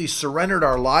completely surrendered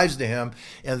our lives to him.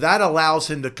 And that allows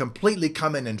him to completely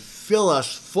come in and fill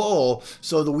us full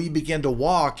so that we begin to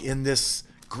walk in this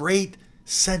great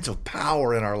sense of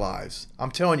power in our lives.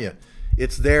 I'm telling you,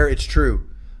 it's there. It's true.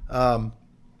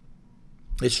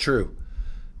 It's true.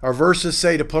 Our verses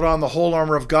say to put on the whole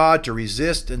armor of God, to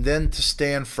resist, and then to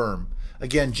stand firm.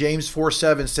 Again, James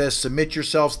 4:7 says, "Submit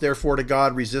yourselves therefore to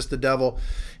God, resist the devil,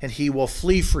 and he will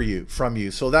flee from you."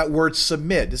 So that word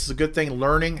submit, this is a good thing,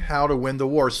 learning how to win the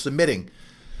war. Submitting.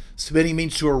 Submitting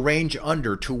means to arrange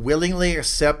under, to willingly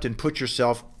accept and put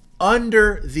yourself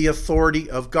under the authority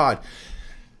of God.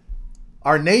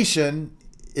 Our nation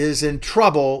is in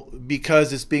trouble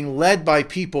because it's being led by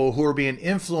people who are being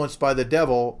influenced by the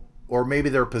devil, or maybe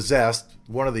they're possessed,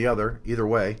 one or the other, either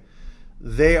way.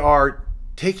 They are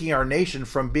taking our nation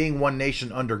from being one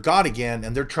nation under God again,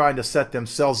 and they're trying to set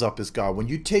themselves up as God. When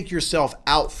you take yourself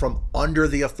out from under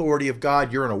the authority of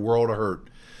God, you're in a world of hurt.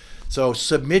 So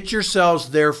submit yourselves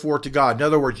therefore to God. In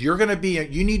other words, you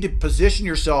need to position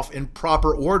yourself in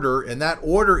proper order, and that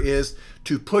order is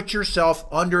to put yourself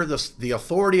under the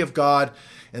authority of God.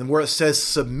 And where it says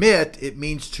submit, it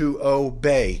means to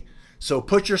obey. So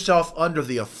put yourself under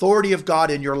the authority of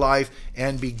God in your life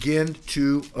and begin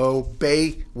to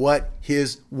obey what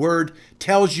his word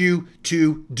tells you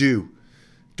to do.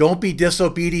 Don't be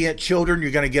disobedient children. You're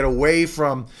going to get away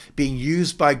from being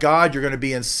used by God. You're going to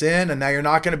be in sin, and now you're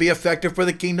not going to be effective for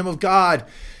the kingdom of God.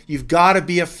 You've got to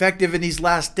be effective in these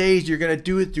last days. You're going to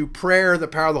do it through prayer, the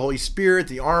power of the Holy Spirit,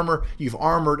 the armor. You've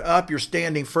armored up. You're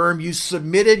standing firm. You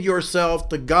submitted yourself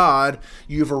to God.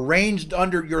 You've arranged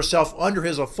yourself under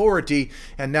his authority,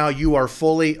 and now you are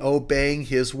fully obeying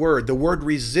his word. The word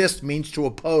resist means to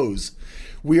oppose.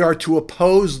 We are to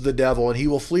oppose the devil and he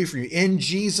will flee from you in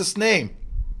Jesus' name.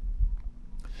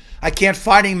 I can't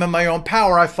fight him in my own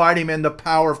power. I fight him in the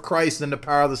power of Christ and the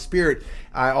power of the Spirit.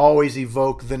 I always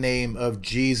evoke the name of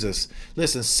Jesus.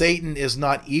 Listen, Satan is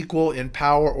not equal in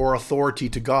power or authority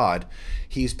to God.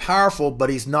 He's powerful, but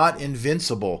he's not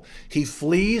invincible. He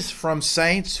flees from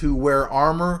saints who wear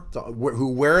armor, who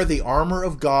wear the armor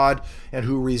of God, and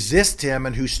who resist him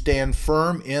and who stand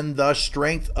firm in the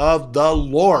strength of the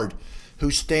Lord, who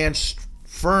stand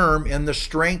firm in the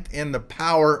strength and the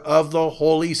power of the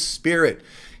Holy Spirit.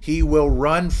 He will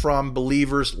run from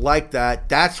believers like that.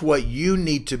 That's what you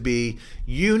need to be.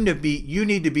 You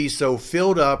need to be so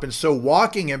filled up and so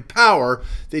walking in power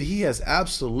that he has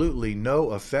absolutely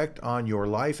no effect on your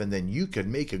life. And then you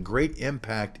can make a great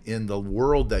impact in the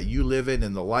world that you live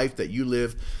in the life that you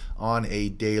live on a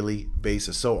daily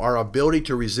basis. So our ability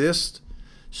to resist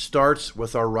starts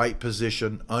with our right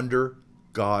position under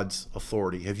God's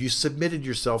authority. Have you submitted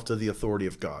yourself to the authority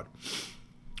of God?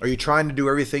 Are you trying to do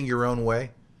everything your own way?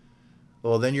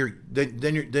 Well, then you're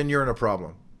in a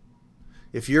problem.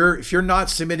 If you're not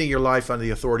submitting your life under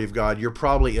the authority of God, you're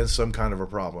probably in some kind of a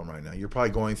problem right now. You're probably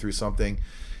going through something,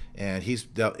 and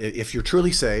if you're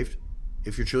truly saved,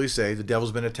 the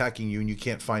devil's been attacking you and you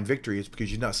can't find victory. It's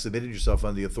because you've not submitted yourself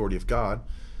under the authority of God.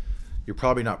 You're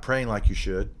probably not praying like you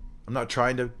should. I'm not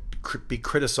trying to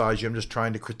criticize you. I'm just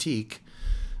trying to critique.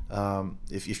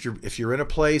 If you're in a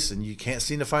place and you can't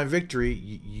seem to find victory,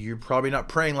 you're probably not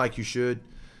praying like you should.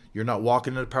 You're not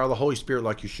walking in the power of the Holy Spirit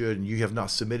like you should, and you have not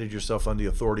submitted yourself under the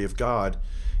authority of God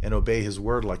and obey his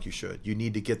word like you should. You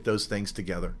need to get those things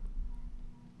together.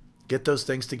 Get those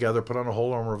things together, put on the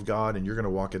whole armor of God, and you're going to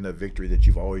walk in that victory that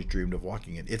you've always dreamed of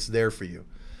walking in. It's there for you.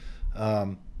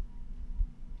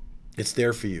 It's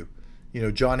there for you. You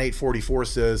know, John 8:44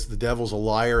 says the devil's a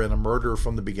liar and a murderer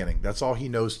from the beginning. That's all he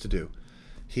knows to do.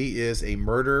 He is a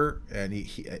murderer, and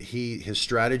his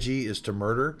strategy is to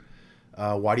murder.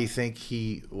 Why do you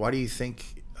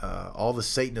think all the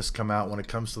Satanists come out when it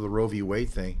comes to the Roe v. Wade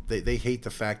thing? They hate the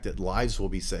fact that lives will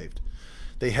be saved.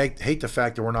 They hate the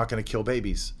fact that we're not going to kill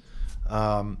babies.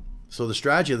 So the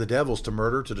strategy of the devil is to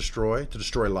murder, to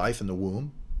destroy life in the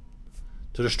womb,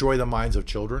 to destroy the minds of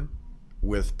children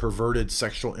with perverted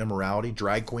sexual immorality,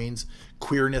 drag queens,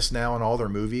 queerness now in all their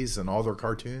movies and all their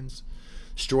cartoons.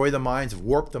 Warp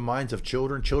the minds of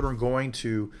children going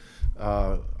to...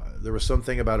 there was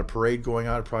something about a parade going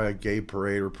on, probably a gay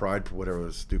parade or pride, whatever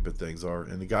those stupid things are.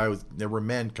 And there were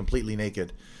men completely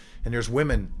naked, and there's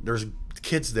women, there's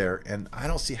kids there, and I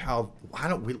don't see how.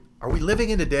 Are we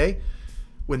living in a day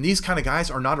when these kind of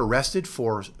guys are not arrested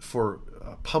for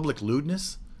public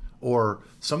lewdness or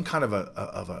some kind of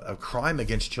a crime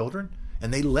against children,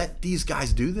 and they let these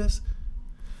guys do this?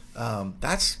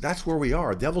 That's where we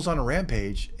are. The devil's on a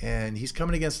rampage, and he's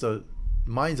coming against the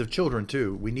minds of children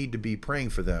too. We need to be praying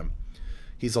for them.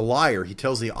 He's a liar. He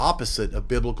tells the opposite of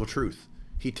biblical truth.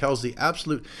 He tells the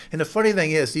absolute. And the funny thing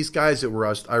is, these guys that were,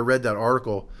 I read that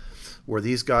article where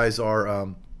these guys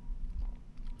are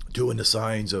doing the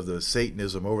signs of the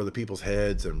Satanism over the people's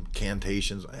heads and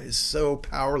cantations. It is so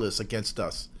powerless against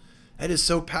us. It is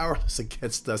so powerless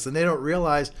against us. And they don't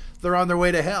realize they're on their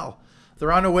way to hell.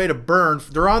 They're on their way to burn.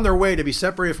 They're on their way to be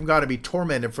separated from God and be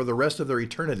tormented for the rest of their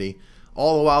eternity.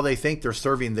 All the while they think they're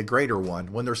serving the greater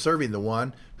one, when they're serving the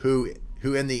one who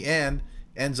in the end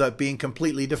ends up being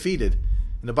completely defeated.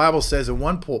 And the Bible says in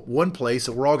one place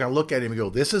that we're all going to look at him and go,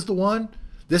 this is the one?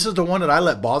 This is the one that I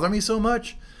let bother me so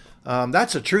much?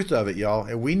 That's the truth of it, y'all.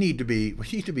 And we need to be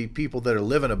people that are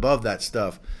living above that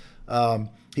stuff. The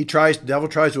devil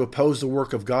tries to oppose the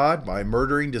work of God by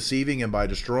murdering, deceiving, and by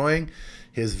destroying.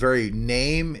 His very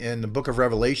name in the book of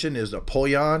Revelation is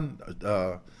Apollyon,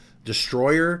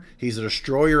 destroyer. He's a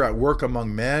destroyer at work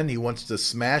among men. He wants to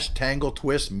smash, tangle,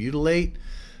 twist, mutilate.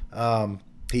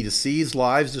 He deceives,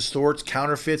 lies, distorts,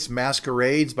 counterfeits,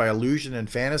 masquerades by illusion and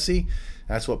fantasy.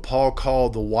 That's what Paul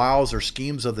called the wiles or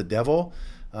schemes of the devil.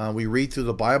 We read through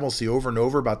the Bible, see over and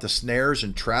over about the snares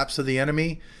and traps of the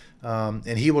enemy.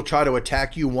 And he will try to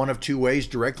attack you one of two ways,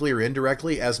 directly or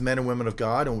indirectly, as men and women of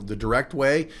God. And the direct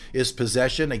way is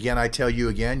possession. Again, I tell you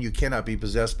again, you cannot be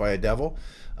possessed by a devil.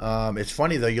 It's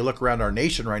funny, though, you look around our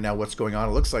nation right now, what's going on.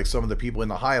 It looks like some of the people in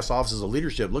the highest offices of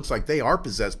leadership, looks like they are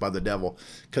possessed by the devil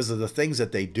because of the things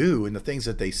that they do and the things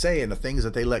that they say and the things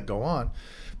that they let go on.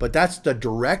 But that's the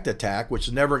direct attack, which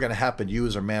is never going to happen to you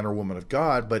as a man or woman of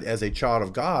God. But as a child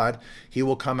of God, he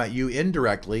will come at you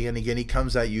indirectly. And again, he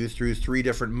comes at you through three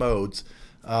different modes.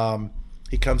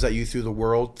 He comes at you through the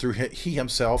world, through he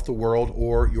himself, the world,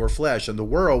 or your flesh. And the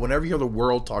world, whenever you hear the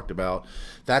world talked about,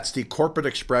 that's the corporate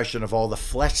expression of all the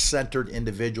flesh-centered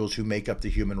individuals who make up the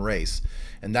human race.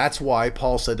 And that's why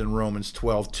Paul said in Romans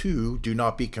 12:2, do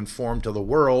not be conformed to the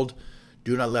world.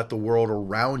 Do not let the world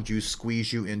around you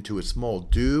squeeze you into its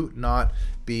mold. Do not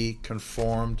be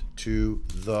conformed to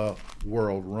the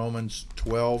world. Romans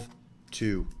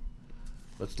 12:2.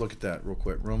 Let's look at that real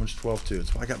quick. Romans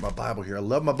 12:2. So I got my Bible here. I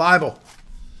love my Bible.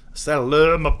 I said I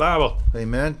love my Bible.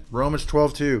 Amen. Romans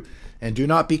 12:2. And do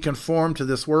not be conformed to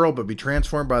this world, but be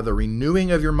transformed by the renewing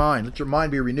of your mind. Let your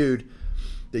mind be renewed,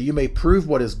 that you may prove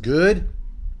what is good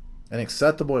and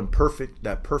acceptable and perfect,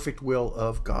 that perfect will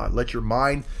of God. Let your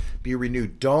mind be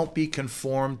renewed. Don't be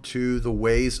conformed to the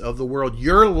ways of the world.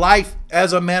 Your life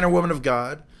as a man or woman of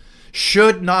God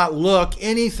should not look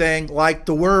anything like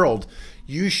the world.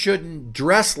 You shouldn't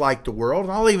dress like the world.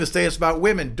 And I'll even say this about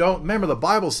women. Don't remember, the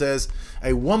Bible says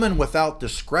a woman without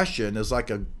discretion is like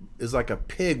a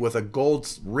pig with a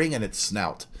gold ring in its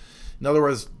snout. In other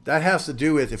words, that has to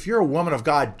do with, if you're a woman of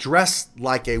God, dress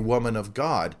like a woman of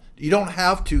God. You don't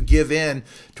have to give in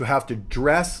to have to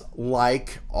dress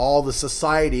like all the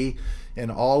society and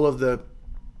all of the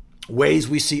ways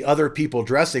we see other people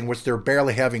dressing, which they're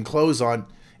barely having clothes on.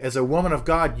 As a woman of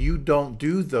God, you don't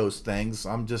do those things.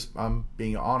 I'm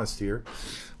being honest here.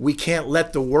 We can't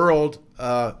let the world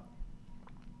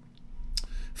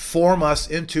form us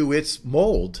into its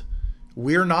mold.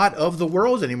 We're not of the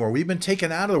world anymore. We've been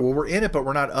taken out of the world. We're in it, but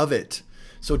we're not of it.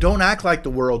 So don't act like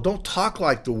the world. Don't talk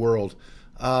like the world.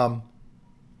 Don't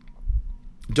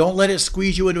let it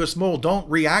squeeze you into its mold. Don't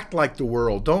react like the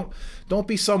world. Don't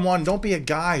be someone. Don't be a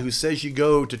guy who says you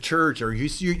go to church, or you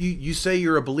say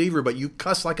you're a believer, but you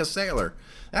cuss like a sailor.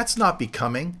 That's not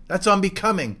becoming. That's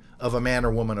unbecoming of a man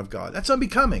or woman of God. That's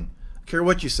unbecoming. I don't care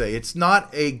what you say. It's not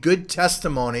a good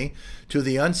testimony to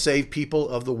the unsaved people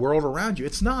of the world around you.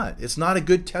 It's not. It's not a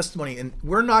good testimony, and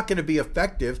we're not going to be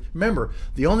effective. Remember,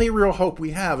 the only real hope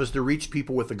we have is to reach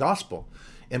people with the gospel.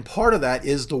 And part of that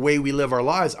is the way we live our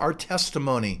lives. Our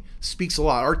testimony speaks a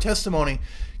lot. Our testimony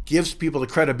gives people the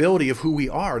credibility of who we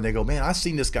are. And they go, man, I've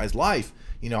seen this guy's life.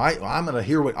 You know, I'm going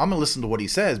to listen to what he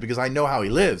says because I know how he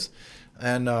lives.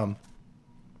 And,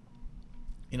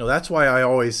 that's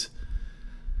why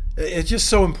it's just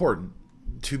so important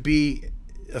to be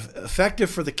effective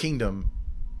for the kingdom,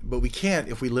 but we can't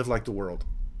if we live like the world.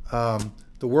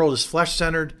 The world is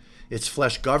flesh-centered. It's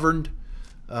flesh-governed.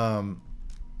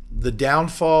 The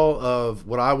downfall of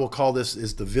what I will call this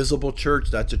is the visible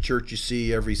church. That's a church you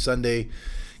see every Sunday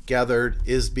gathered,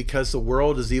 is because the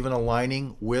world is even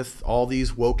aligning with all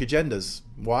these woke agendas.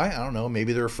 Why? I don't know.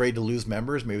 Maybe they're afraid to lose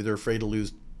members. Maybe they're afraid to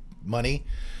lose money.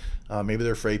 Maybe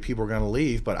they're afraid people are going to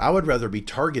leave. But I would rather be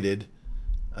targeted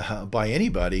by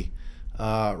anybody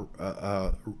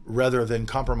rather than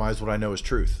compromise what I know is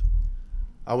truth.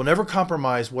 I will never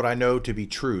compromise what I know to be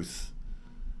truth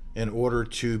in order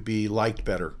to be liked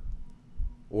better,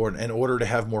 or in order to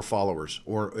have more followers,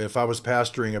 or if I was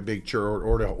pastoring a big church,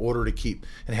 or in order to keep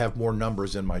and have more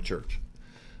numbers in my church.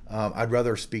 I'd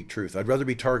rather speak truth. I'd rather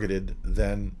be targeted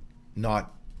than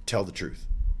not tell the truth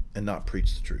and not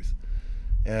preach the truth.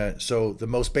 So the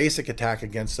most basic attack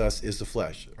against us is the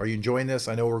flesh. Are you enjoying this?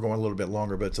 I know we're going a little bit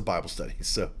longer, but it's a Bible study.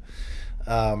 So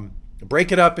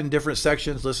break it up in different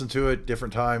sections. Listen to it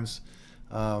different times.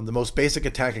 The most basic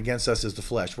attack against us is the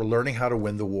flesh. We're learning how to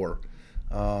win the war.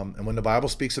 And when the Bible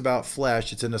speaks about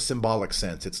flesh, it's in a symbolic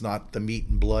sense. It's not the meat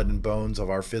and blood and bones of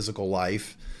our physical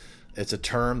life. It's a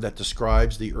term that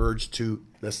describes the urge to,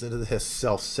 listen to this,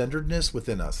 self-centeredness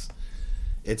within us.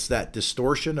 It's that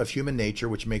distortion of human nature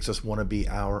which makes us want to be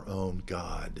our own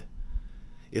God.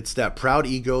 It's that proud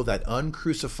ego, that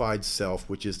uncrucified self,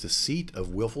 which is the seat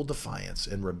of willful defiance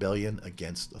and rebellion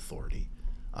against authority.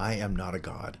 I am not a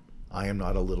God. I am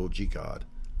not a little g God.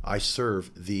 I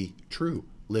serve the true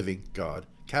living God,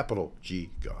 capital G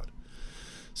God.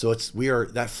 So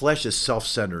that flesh is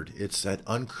self-centered. It's that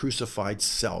uncrucified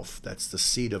self. That's the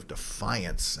seat of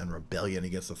defiance and rebellion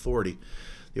against authority.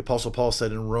 The Apostle Paul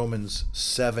said in Romans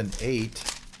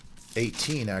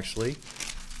 7:18 actually.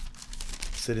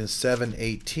 Said in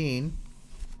 7:18,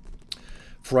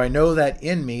 for I know that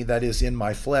in me, that is in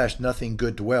my flesh, nothing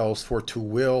good dwells, for to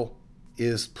will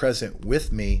is present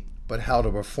with me, but how to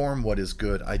perform what is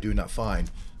good I do not find.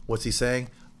 What's he saying?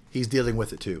 He's dealing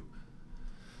with it too.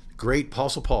 Great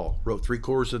Apostle Paul wrote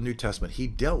 3/4 of the New Testament. He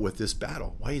dealt with this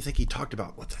battle. Why do you think he talked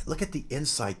about? Look at the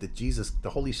insight that Jesus,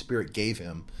 the Holy Spirit, gave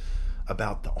him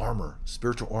about the armor,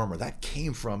 spiritual armor. That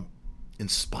came from,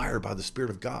 inspired by the Spirit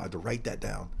of God to write that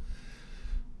down.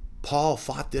 Paul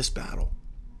fought this battle.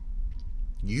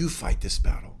 You fight this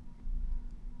battle.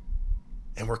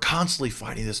 And we're constantly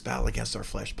fighting this battle against our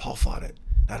flesh. Paul fought it.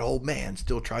 That old man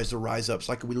still tries to rise up. It's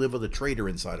like we live with a traitor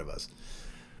inside of us.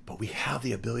 But we have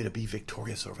the ability to be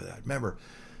victorious over that. Remember,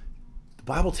 the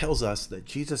Bible tells us that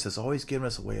Jesus has always given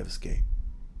us a way of escape.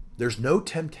 There's no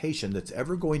temptation that's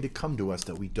ever going to come to us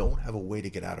that we don't have a way to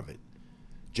get out of it.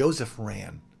 Joseph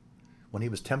ran. When he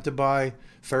was tempted by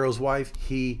Pharaoh's wife,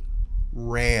 he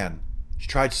ran. She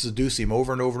tried to seduce him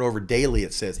over and over and over daily,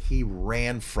 it says. He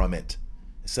ran from it.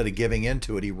 Instead of giving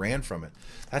into it, he ran from it.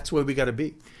 That's the way we got to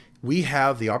be. We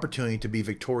have the opportunity to be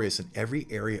victorious in every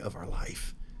area of our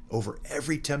life. Over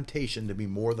every temptation to be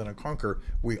more than a conqueror,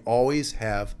 we always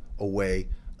have a way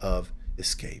of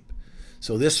escape.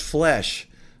 So this flesh,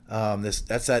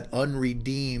 that's that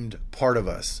unredeemed part of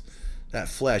us. That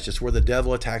flesh, it's where the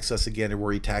devil attacks us again, and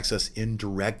where he attacks us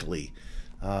indirectly.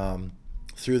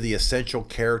 Through the essential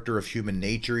character of human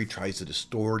nature, he tries to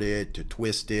distort it, to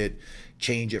twist it,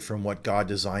 change it from what God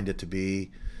designed it to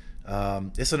be.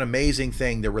 It's an amazing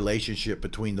thing, the relationship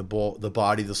between the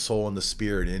body, the soul, and the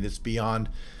spirit, and it's beyond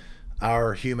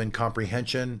our human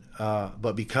comprehension.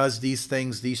 But because these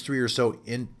three are so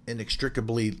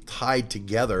inextricably tied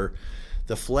together,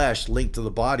 the flesh linked to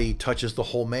the body touches the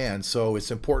whole man. So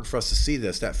it's important for us to see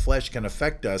this. That flesh can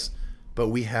affect us, but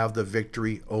we have the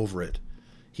victory over it.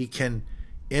 He can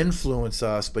influence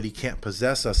us, but he can't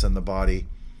possess us in the body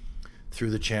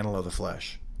through the channel of the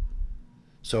flesh.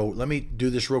 So let me do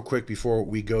this real quick before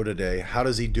we go today. How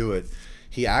does he do it?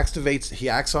 He acts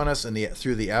on us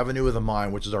through the avenue of the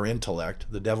mind, which is our intellect.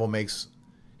 The devil makes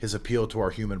his appeal to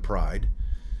our human pride.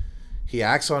 He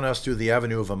acts on us through the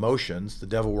avenue of emotions. The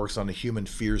devil works on the human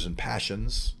fears and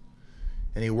passions.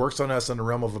 And he works on us in the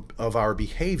realm of our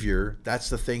behavior. That's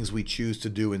the things we choose to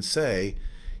do and say.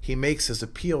 He makes his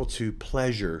appeal to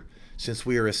pleasure. Since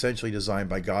we are essentially designed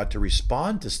by God to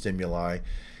respond to stimuli,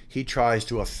 he tries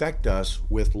to affect us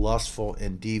with lustful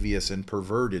and devious and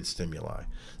perverted stimuli.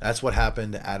 That's what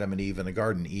happened to Adam and Eve in the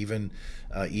garden.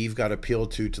 Eve got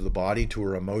appealed to the body, to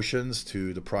her emotions,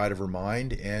 to the pride of her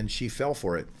mind, and she fell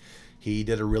for it. He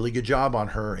did a really good job on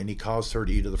her, and he caused her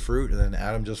to eat of the fruit, and then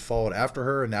Adam just followed after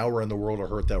her, and now we're in the world of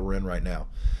hurt that we're in right now.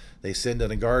 They sinned in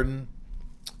the garden,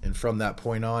 and from that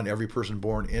point on, every person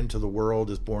born into the world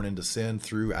is born into sin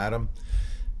through Adam.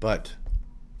 But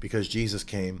because Jesus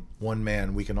came, one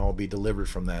man, we can all be delivered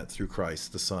from that through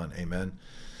Christ, the Son. Amen.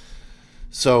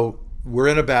 So we're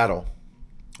in a battle,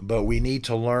 but we need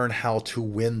to learn how to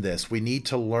win this. We need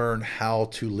to learn how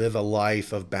to live a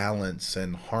life of balance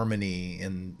and harmony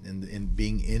and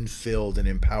being infilled and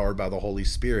empowered by the Holy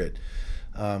Spirit.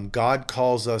 God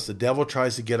calls us, the devil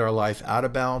tries to get our life out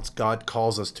of balance. God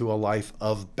calls us to a life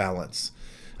of balance.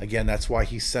 Again, that's why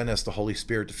he sent us the Holy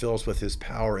Spirit to fill us with his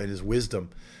power and his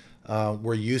wisdom.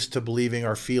 We're used to believing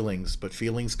our feelings, but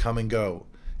feelings come and go.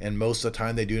 And most of the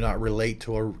time they do not relate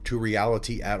to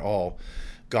reality at all.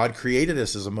 God created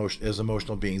us as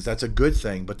emotional beings. That's a good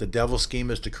thing, but the devil's scheme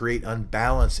is to create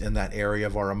unbalance in that area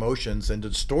of our emotions and to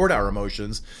distort our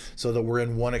emotions so that we're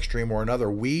in one extreme or another.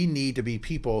 We need to be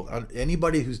people,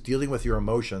 anybody who's dealing with your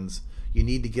emotions, you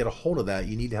need to get a hold of that.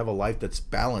 You need to have a life that's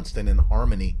balanced and in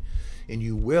harmony. And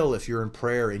you will if you're in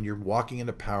prayer and you're walking in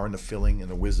the power and the filling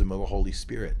and the wisdom of the Holy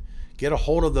Spirit. Get a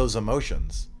hold of those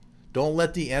emotions. Don't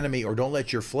let the enemy or don't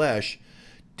let your flesh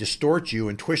distort you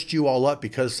and twist you all up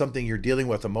because something you're dealing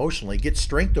with emotionally. Get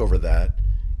strength over that.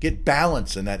 Get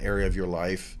balance in that area of your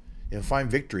life and find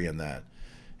victory in that.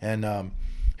 And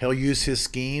he'll use his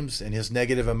schemes and his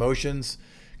negative emotions,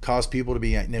 cause people to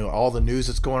be, all the news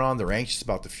that's going on. They're anxious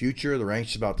about the future. They're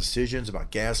anxious about decisions, about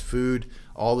gas, food,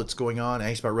 all that's going on.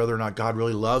 Anxious about whether or not God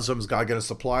really loves them. Is God going to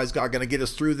supply? Is God going to get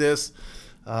us through this?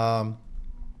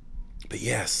 But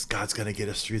yes, God's going to get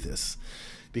us through this.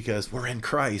 Because we're in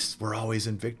Christ, we're always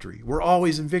in victory. We're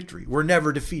always in victory. We're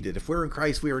never defeated. If we're in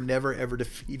Christ, we are never, ever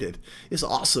defeated. It's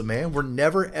awesome, man. We're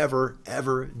never, ever,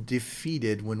 ever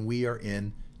defeated when we are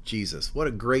in Jesus. What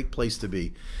a great place to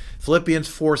be. Philippians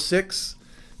 4:6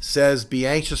 says, be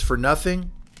anxious for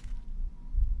nothing.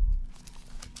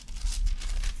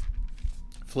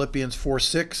 Philippians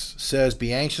 4:6 says,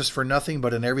 be anxious for nothing,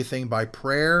 but in everything by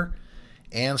prayer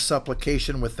and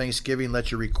supplication with thanksgiving,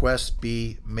 let your requests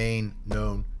be made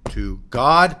known to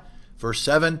God. Verse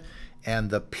 7, and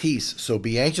the peace. So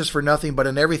be anxious for nothing, but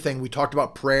in everything. We talked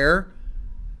about prayer,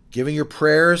 giving your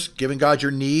prayers, giving God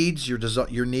your needs,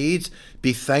 your needs.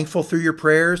 Be thankful through your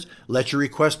prayers. Let your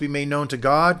requests be made known to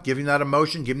God, giving that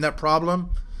emotion, giving that problem,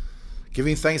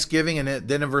 giving thanksgiving. And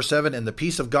then in verse 7, and the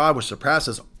peace of God, which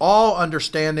surpasses all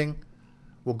understanding,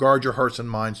 will guard your hearts and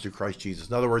minds through Christ Jesus.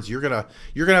 In other words, you're gonna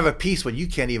have a peace when you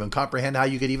can't even comprehend how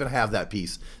you could even have that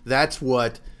peace. That's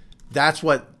what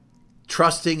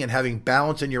trusting and having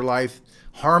balance in your life,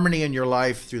 harmony in your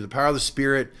life through the power of the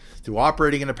Spirit, through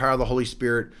operating in the power of the Holy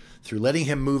Spirit, through letting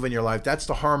Him move in your life. That's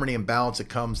the harmony and balance that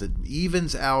comes, that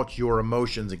evens out your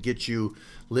emotions and gets you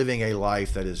living a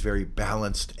life that is very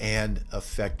balanced and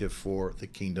effective for the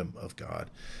kingdom of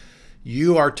God.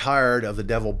 You are tired of the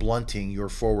devil blunting your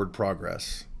forward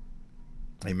progress.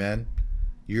 Amen.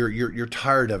 You're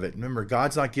tired of it. Remember,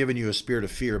 God's not giving you a spirit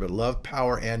of fear, but love,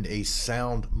 power, and a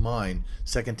sound mind.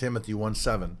 2 Timothy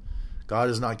 1:7. God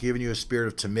has not given you a spirit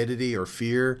of timidity or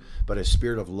fear, but a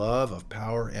spirit of love, of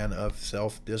power, and of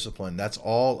self-discipline. That's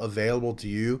all available to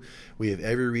you. We have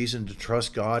every reason to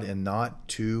trust God and not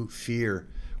to fear.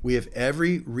 We have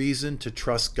every reason to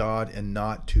trust God and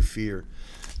not to fear.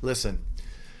 Listen,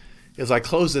 as I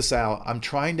close this out, I'm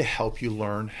trying to help you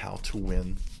learn how to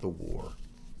win the war.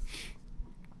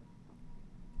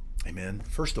 Amen.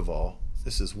 First of all,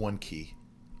 this is one key.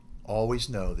 Always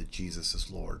know that Jesus is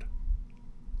Lord.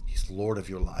 He's Lord of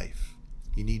your life.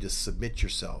 You need to submit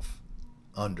yourself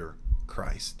under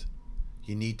Christ.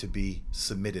 You need to be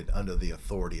submitted under the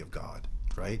authority of God,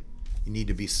 right? You need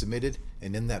to be submitted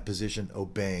and in that position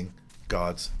obeying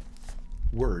God's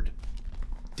word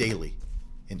daily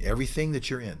in everything that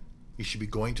you're in. You should be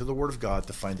going to the Word of God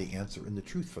to find the answer and the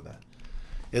truth for that.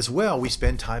 As well, we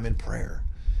spend time in prayer.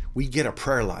 We get a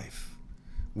prayer life.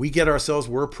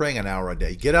 We're praying an hour a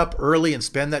day. Get up early and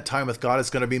spend that time with God. It's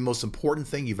going to be the most important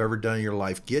thing you've ever done in your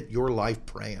life. Get your life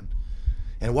praying.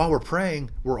 And while we're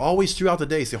praying, we're always throughout the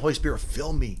day say, Holy Spirit,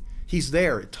 fill me. He's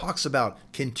there. It talks about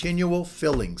continual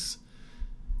fillings.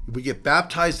 We get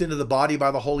baptized into the body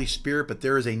by the Holy Spirit, but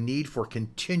there is a need for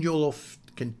continual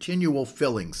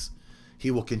fillings.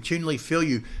 He will continually fill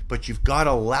you, but you've got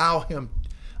to allow Him.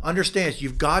 Understand,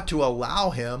 you've got to allow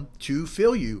Him to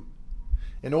fill you.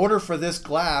 In order for this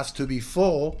glass to be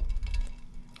full,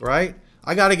 right,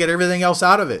 I got to get everything else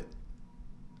out of it.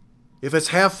 If it's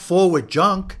half full with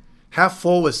junk, half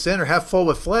full with sin, or half full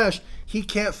with flesh, He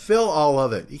can't fill all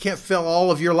of it. He can't fill all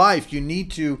of your life. You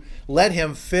need to let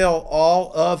Him fill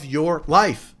all of your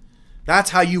life.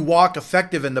 That's how you walk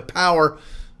effective in the power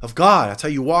of God. That's how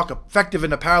you walk effective in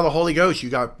the power of the Holy Ghost.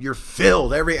 You're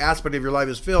filled. Every aspect of your life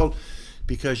is filled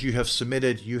because you have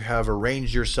submitted, you have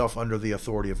arranged yourself under the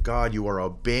authority of God. You are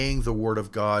obeying the Word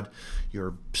of God.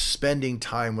 You're spending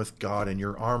time with God, and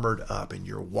you're armored up, and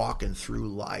you're walking through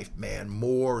life, man,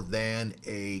 more than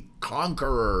a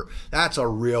conqueror. That's a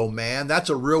real man. That's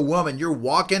a real woman. You're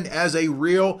walking as a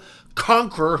real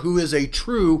conqueror who is a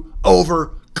true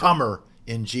overcomer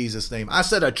in Jesus' name. I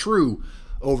said a true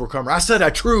overcomer. I said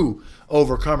a true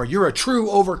overcomer. You're a true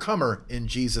overcomer in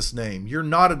Jesus' name. You're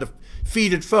not a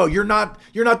defeated foe. You're not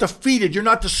defeated. You're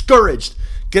not discouraged.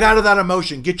 Get out of that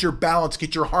emotion. Get your balance.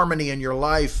 Get your harmony in your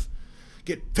life.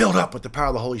 Get filled up with the power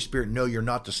of the Holy Spirit. No, you're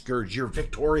not discouraged. You're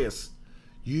victorious.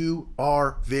 You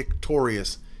are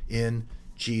victorious in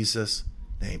Jesus'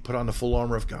 name. Put on the full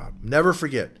armor of God. Never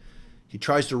forget, He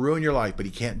tries to ruin your life, but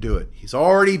he can't do it. He's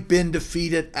already been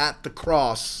defeated at the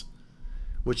cross,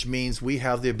 which means we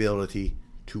have the ability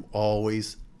to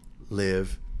always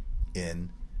live in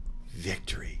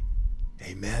victory.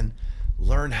 Amen.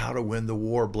 Learn how to win the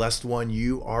war. Blessed one,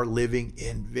 you are living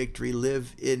in victory.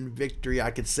 Live in victory.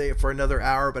 I could say it for another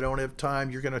hour, but I don't have time.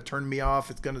 You're going to turn me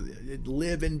off. It's going to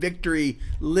live in victory.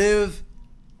 Live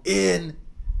in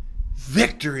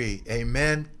victory.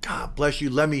 Amen. God bless you.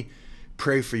 Let me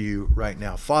pray for you right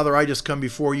now. Father, I just come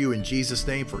before you in Jesus'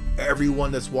 name for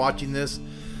everyone that's watching this.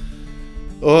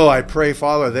 Oh, I pray,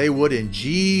 Father, they would in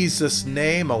Jesus'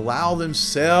 name allow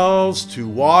themselves to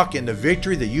walk in the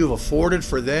victory that you have afforded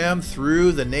for them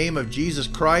through the name of Jesus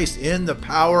Christ in the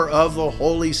power of the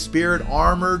Holy Spirit,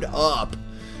 armored up.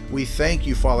 We thank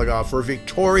you, Father God, for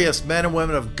victorious men and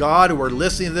women of God who are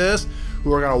listening to this,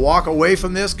 who are going to walk away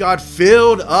from this, God,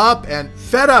 filled up and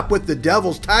fed up with the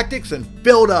devil's tactics and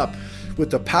filled up with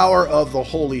the power of the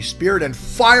Holy Spirit and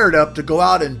fired up to go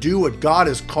out and do what God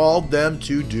has called them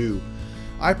to do.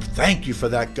 I thank you for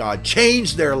that, God.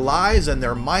 Change their lives and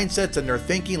their mindsets and their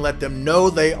thinking. Let them know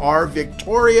they are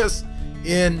victorious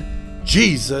in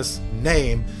Jesus'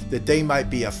 name, that they might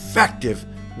be effective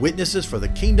witnesses for the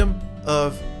kingdom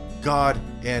of God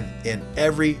and in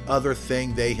every other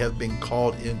thing they have been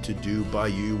called in to do by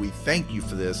you. We thank you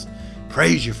for this.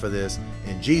 Praise you for this.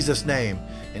 In Jesus' name.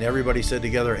 And everybody said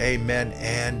together, amen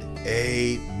and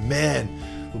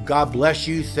amen. Well, God bless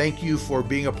you. Thank you for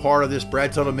being a part of this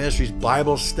Brad Tuttle Ministries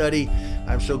Bible study.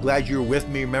 I'm so glad you're with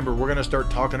me. Remember, we're going to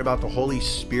start talking about the Holy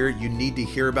Spirit. You need to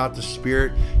hear about the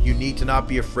Spirit. You need to not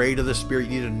be afraid of the Spirit.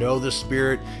 You need to know the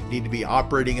Spirit. You need to be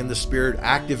operating in the Spirit,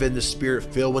 active in the Spirit,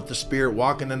 filled with the Spirit,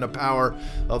 walking in the power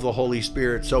of the Holy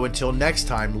Spirit. So until next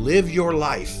time, live your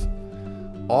life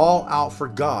all out for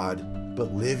God,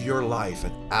 but live your life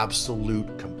an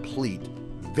absolute, complete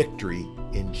victory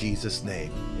in Jesus'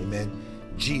 name. Amen.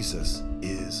 Jesus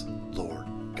is Lord.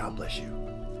 God bless you.